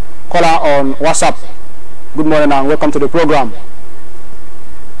here. Caller on WhatsApp. Good morning and welcome to the program.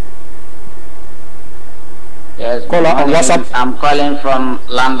 Yes, caller on WhatsApp. I'm calling from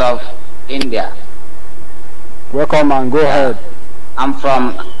land of India. Welcome and go ahead. I'm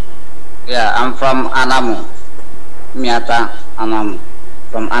from Anamu, Miata Anamu,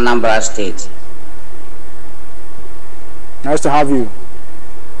 from Anambra State. Nice to have you.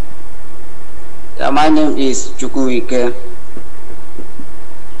 Yeah, my name is Chukwuike.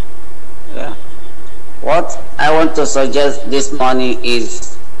 Yeah. What I want to suggest this morning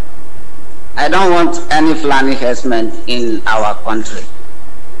is, I don't want any Fulani herdsmen in our country,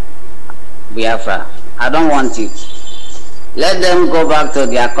 Biafra. I don't want it. Let them go back to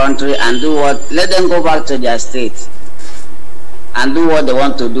their country and do what, let them go back to their state and do what they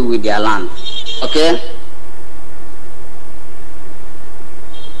want to do with their land. Okay?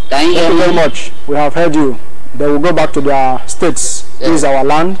 Can you hear me? Thank you very much. We have heard you. they will go back to their states. This is our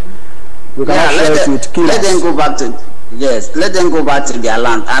land. We cannot share it with killers. Let them go back to, yes, let them go back to their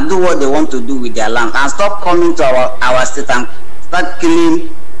land and do what they want to do with their land, and stop coming to our state and start killing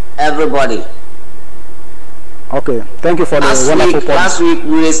everybody. Okay, thank you for the wonderful point. Last week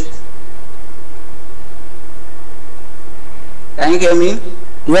we raised... Can you hear me?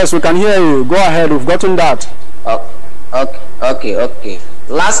 Yes, we can hear you. Go ahead, we've gotten that. Okay.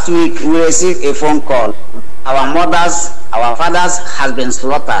 Last week we received a phone call. Our mothers, our fathers has been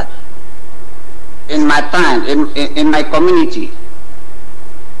slaughtered in my time, in my community.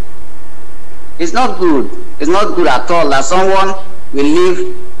 It's not good. It's not good at all that someone will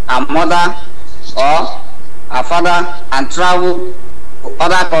leave a mother or a father and travel to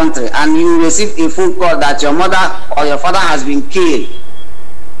other country, and you receive a phone call that your mother or your father has been killed.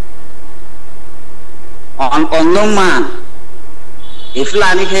 Unknown man, a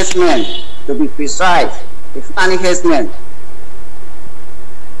Fulani herdsman, to be precise, a Fulani herdsman.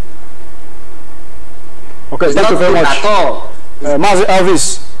 Okay, thank you very much. At all. Mazi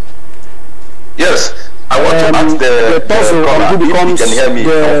Elvis. Yes, I want to ask the puzzle on who becomes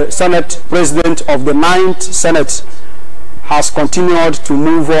the Senate President of the 9th Senate has continued to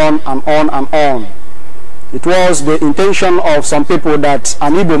move on and on and on. It was the intention of some people that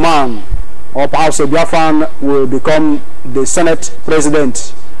an Igbo man or perhaps a Biafran will become the Senate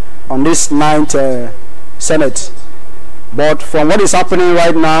President on this 9th Senate. But from what is happening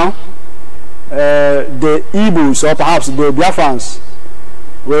right now, the Igbos or perhaps the Biafrans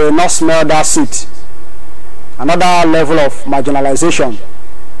will not smell that seat. Another level of marginalization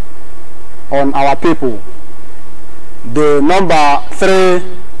on our people. The number 3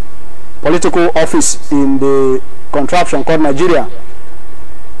 political office in the contraption called Nigeria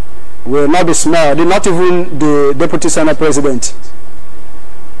will not be smelled, not even the Deputy Senate President.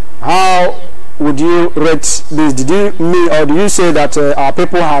 How would you rate this? Did you mean, or do you say that our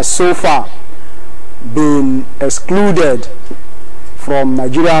people has so far been excluded from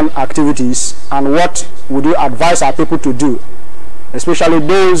Nigerian activities, and what would you advise our people to do, especially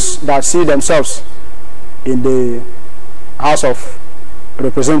those that see themselves in the House of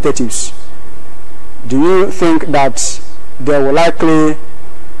Representatives? Do you think that they will likely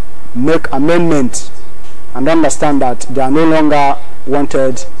make amendment and understand that they are no longer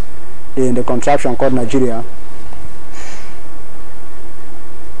wanted in the contraption called Nigeria?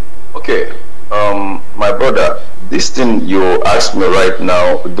 Okay, my brother, this thing you asked me right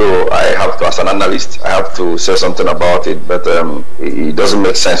now, though I have to, as an analyst, I have to say something about it, but it doesn't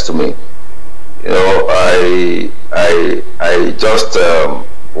make sense to me. You know, I just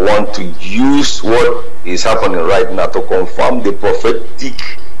want to use what is happening right now to confirm the prophetic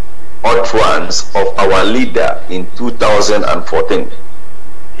utterance of our leader in 2014.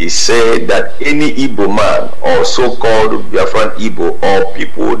 He said that any Igbo man or so-called Biafran Igbo or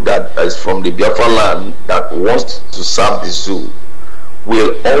people that is from the Biafra land that wants to serve the zoo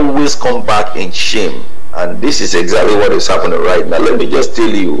will always come back in shame. And this is exactly what is happening right now. Let me just tell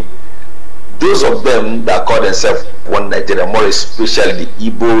you, those of them that call themselves one Nigeria, more especially the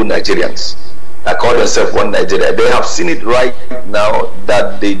Igbo Nigerians that call themselves one Nigeria, they have seen it right now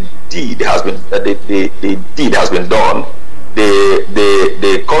that the deed has been done.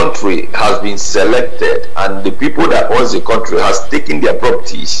 The country has been selected, and the people that owns the country has taken their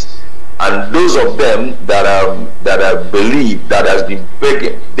properties, and those of them that are believed that has been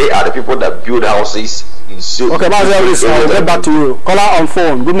begging, they are the people that build houses in so. Okay, Elvis, I'll get back to you. Caller on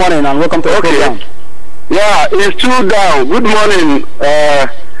phone. Good morning and welcome to the program. Yeah, it's 2 down. Good morning,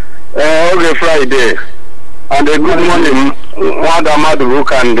 okay, Friday, and good morning, Madam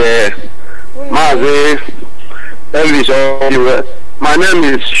Madubuk and Mazi Elvis. My name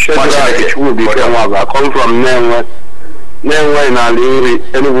is Shedrack Ichwubi Kenwaga. I come from Nenwe in Aliri,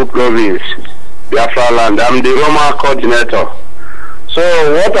 Enugu province, Biafra land. I'm the Roma coordinator. So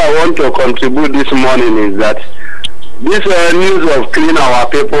what I want to contribute this morning is that this news of killing our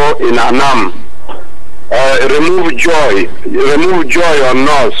people in Anam remove joy on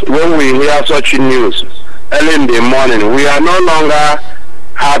us when we hear such news early in the morning. We are no longer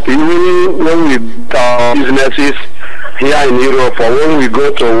happy even when we do our businesses here in Europe or when we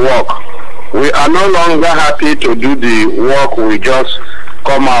go to work. We are no longer happy to do the work. We just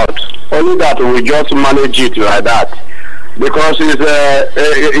come out. Only that we just manage it like that. Because it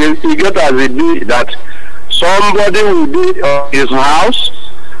get as it be that somebody will be in his house,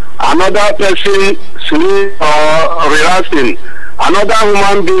 another person sleep or relaxing, another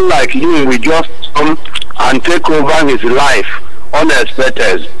human being like him will just come and take over his life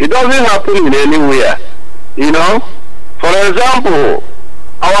unexpected. It doesn't happen in anywhere, you know. For example,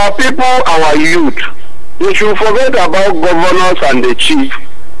 our people, our youth, they should forget about governors and the chief,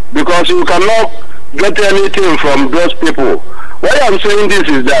 because you cannot get anything from those people. Why I'm saying this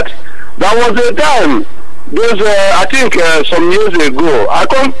is that there was a time, I think some years ago, I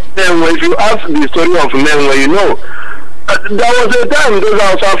come if you ask the story of Nenwe, you know, there was a time those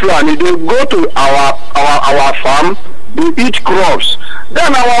Hausa Fulani, they go to our farm, they eat crops.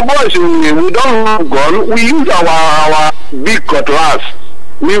 Then our boys, we don't have gun, we use our big cutlass.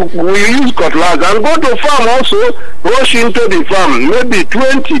 We use cutlass and go to farm also, rush into the farm, maybe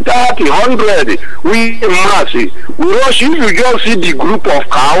 20, 30, 100. We mass. We rush. If you just see the group of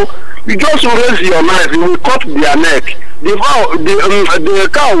cow, you just raise your knife, you will cut their neck. The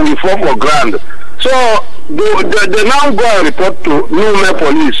cow will fall for ground. So they now go and report to Nume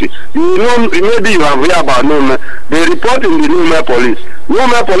police. You know, maybe you have heard about Nume. They report in the Nume police.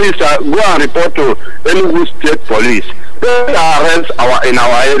 Nume police go and report to Enugu State Police. They arrest in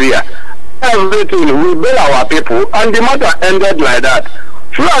our area. Everything, we bail our people, and the matter ended like that.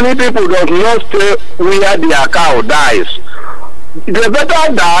 Fulani people does not stay where their cow dies. They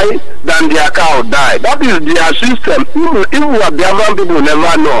better die than their cow die. That is their system. Even what the other people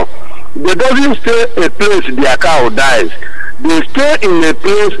never know. They doesn't stay a place their cow dies. They stay in a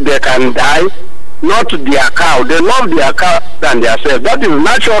place they can die, not their cow. They love their cow than themselves. That is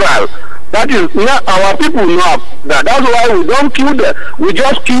natural. That is our people know that. That's why we don't kill them. We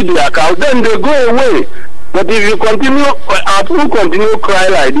just kill their cow, then they go away. But if you continue, our people continue cry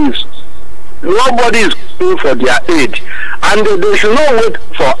like this, nobody is going for their aid, and they should not wait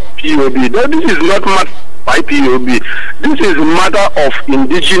for POB. This is not matter by POB. This is a matter of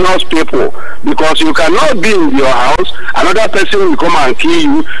indigenous people, because you cannot be in your house, another person will come and kill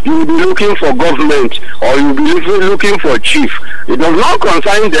you. You will be looking for government, or you will be looking for chief. It does not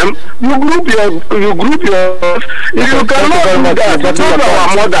concern them. You group your. If you cannot do that, those are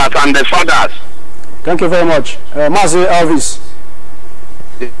our mothers and the fathers. Thank you very much, Mazi Elvis.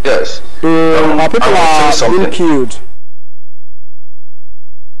 Yes. Our people are being killed.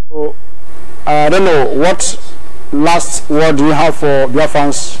 So, I don't know, what last word do you have for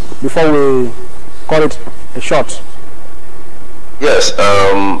Biafrans before we call it a shot? Yes,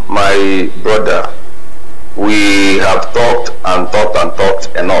 my brother, we have talked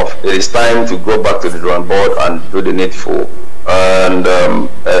enough. It is time to go back to the drawing board and do the needful. And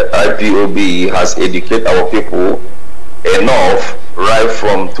IPOB has educated our people enough right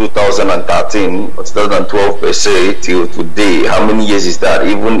from 2013 or 2012 per se till today. How many years is that?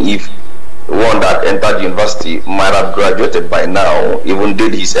 Even if one that entered university might have graduated by now, even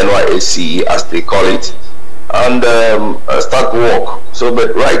did his NYSC as they call it, and start work. So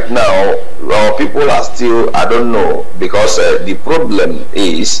but right now our people are still, I don't know, because the problem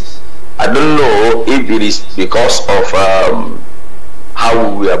is, I don't know if it is because of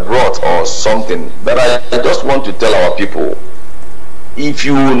how we were brought or something, but I just want to tell our people, if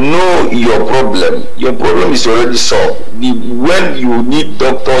you know your problem is already solved. When you need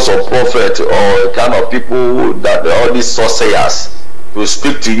doctors or prophets or kind of people that all these sorcerers to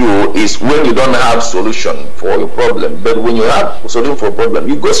speak to you is when you don't have solution for your problem. But when you have solution for a problem,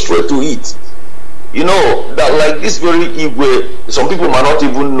 you go straight to it. You know that, like this very Igwe, some people might not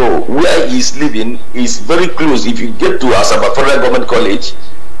even know where he's living is very close. If you get to Asaba Federal Government College,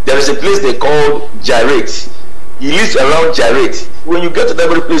 there is a place they call Gyrate. He lives around Gyrate. When you get to that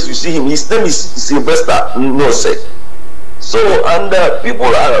very place, you see him. His name is Sylvester Nose. So, and people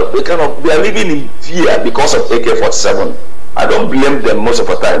are they are living in fear because of AK-47. I don't blame them most of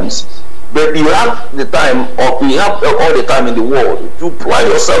the times. But you have the time, or you have all the time in the world to plan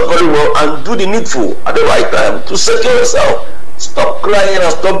yourself very well and do the needful at the right time to secure yourself. Stop crying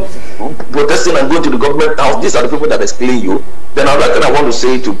and stop protesting and going to the government house. These are the people that explain you. Then another thing I want to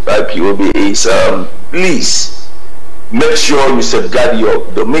say to IPOB is, please make sure you safeguard your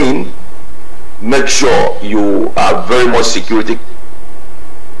domain. Make sure you are very much security.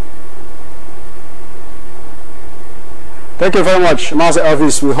 Thank you very much, Master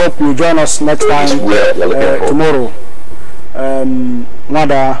Elvis. We hope you join us next time tomorrow.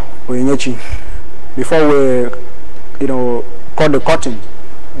 Nada Oyenyechi. Before we, cut the curtain,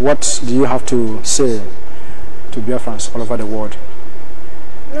 what do you have to say to Biafrans all over the world?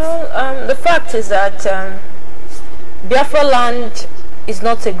 No, the fact is that Biafra land is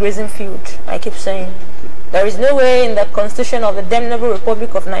not a grazing field. I keep saying there is no way in the Constitution of the Damnable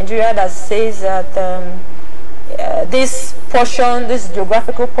Republic of Nigeria that says that this portion, this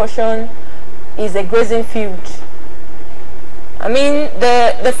geographical portion, is a grazing field. I mean,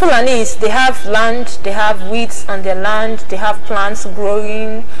 the Fulanis, they have land, they have weeds on their land, they have plants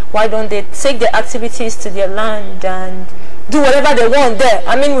growing. Why don't they take their activities to their land and do whatever they want there.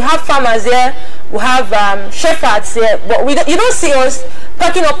 I mean, we have farmers here, we have shepherds here, but you don't see us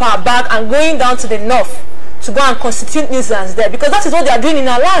packing up our bag and going down to the north to go and constitute nuisance there, because that is what they are doing in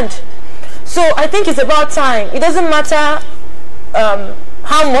our land. So I think it's about time. It doesn't matter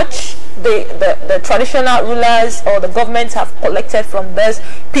how much the traditional rulers or the government have collected from those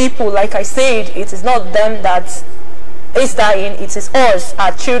people. Like I said, it is not them that is dying, it is us,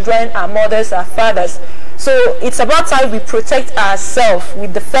 our children, our mothers, our fathers. So it's about time we protect ourselves, we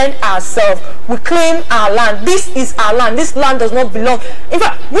defend ourselves, we claim our land. This is our land. This land does not belong. In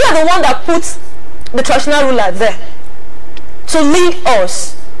fact, we are the one that puts the traditional ruler there to lead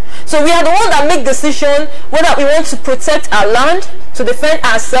us. So we are the one that make decision whether we want to protect our land, to defend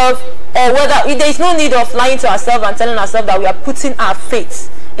ourselves, or whether there is no need of lying to ourselves and telling ourselves that we are putting our fate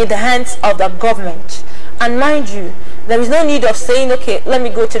in the hands of the government. And mind you, there is no need of saying, okay, let me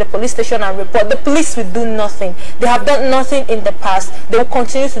go to the police station and report. The police will do nothing. They have done nothing in the past. They will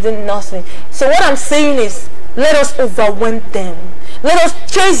continue to do nothing. So what I'm saying is, let us overwhelm them. Let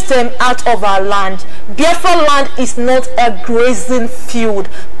us chase them out of our land. Biafra land is not a grazing field.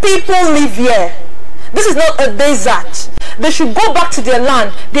 People live here. This is not a desert. They should go back to their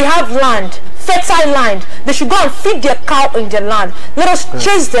land. They have land, fertile land. They should go and feed their cow in their land. Let us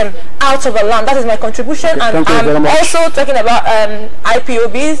chase them out of our land. That is my contribution. Okay, and I'm also talking about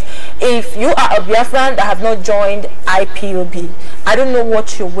IPOBs. If you are a Biafran that have not joined IPOB, I don't know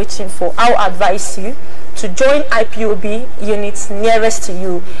what you're waiting for. I will advise you to join IPOB units nearest to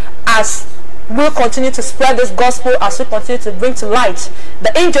you, as we'll continue to spread this gospel, as we continue to bring to light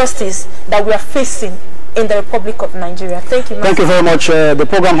the injustice that we are facing in the Republic of Nigeria. Thank you, Thank you very much. The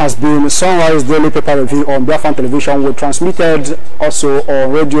program has been Sunrise Daily Paper Review on Biafran Television. We transmitted also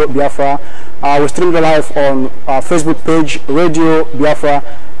on Radio Biafra. We streamed live on our Facebook page, Radio Biafra,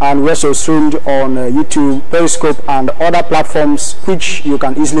 and we also streamed on YouTube, Periscope, and other platforms which you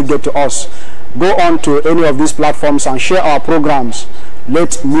can easily get to us. Go on to any of these platforms and share our programs.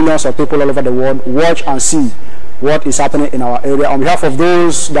 Let millions of people all over the world watch and see what is happening in our area. On behalf of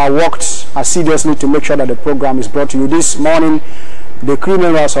those that worked assiduously to make sure that the program is brought to you this morning, the crew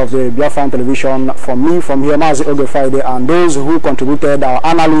members of the Biafran Television, from me, from here, Mazi Oge Friday, and those who contributed, our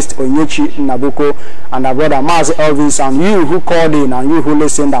analyst Onyechi Nabuko, and our brother Mazi Elvis, and you who called in, and you who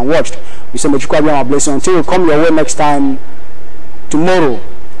listened and watched, we say, may you have a blessing until we come your way next time tomorrow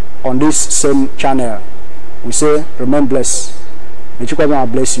on this same channel. We say, remain blessed. May you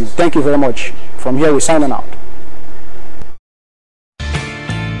bless you. Thank you very much. From here, we're signing out.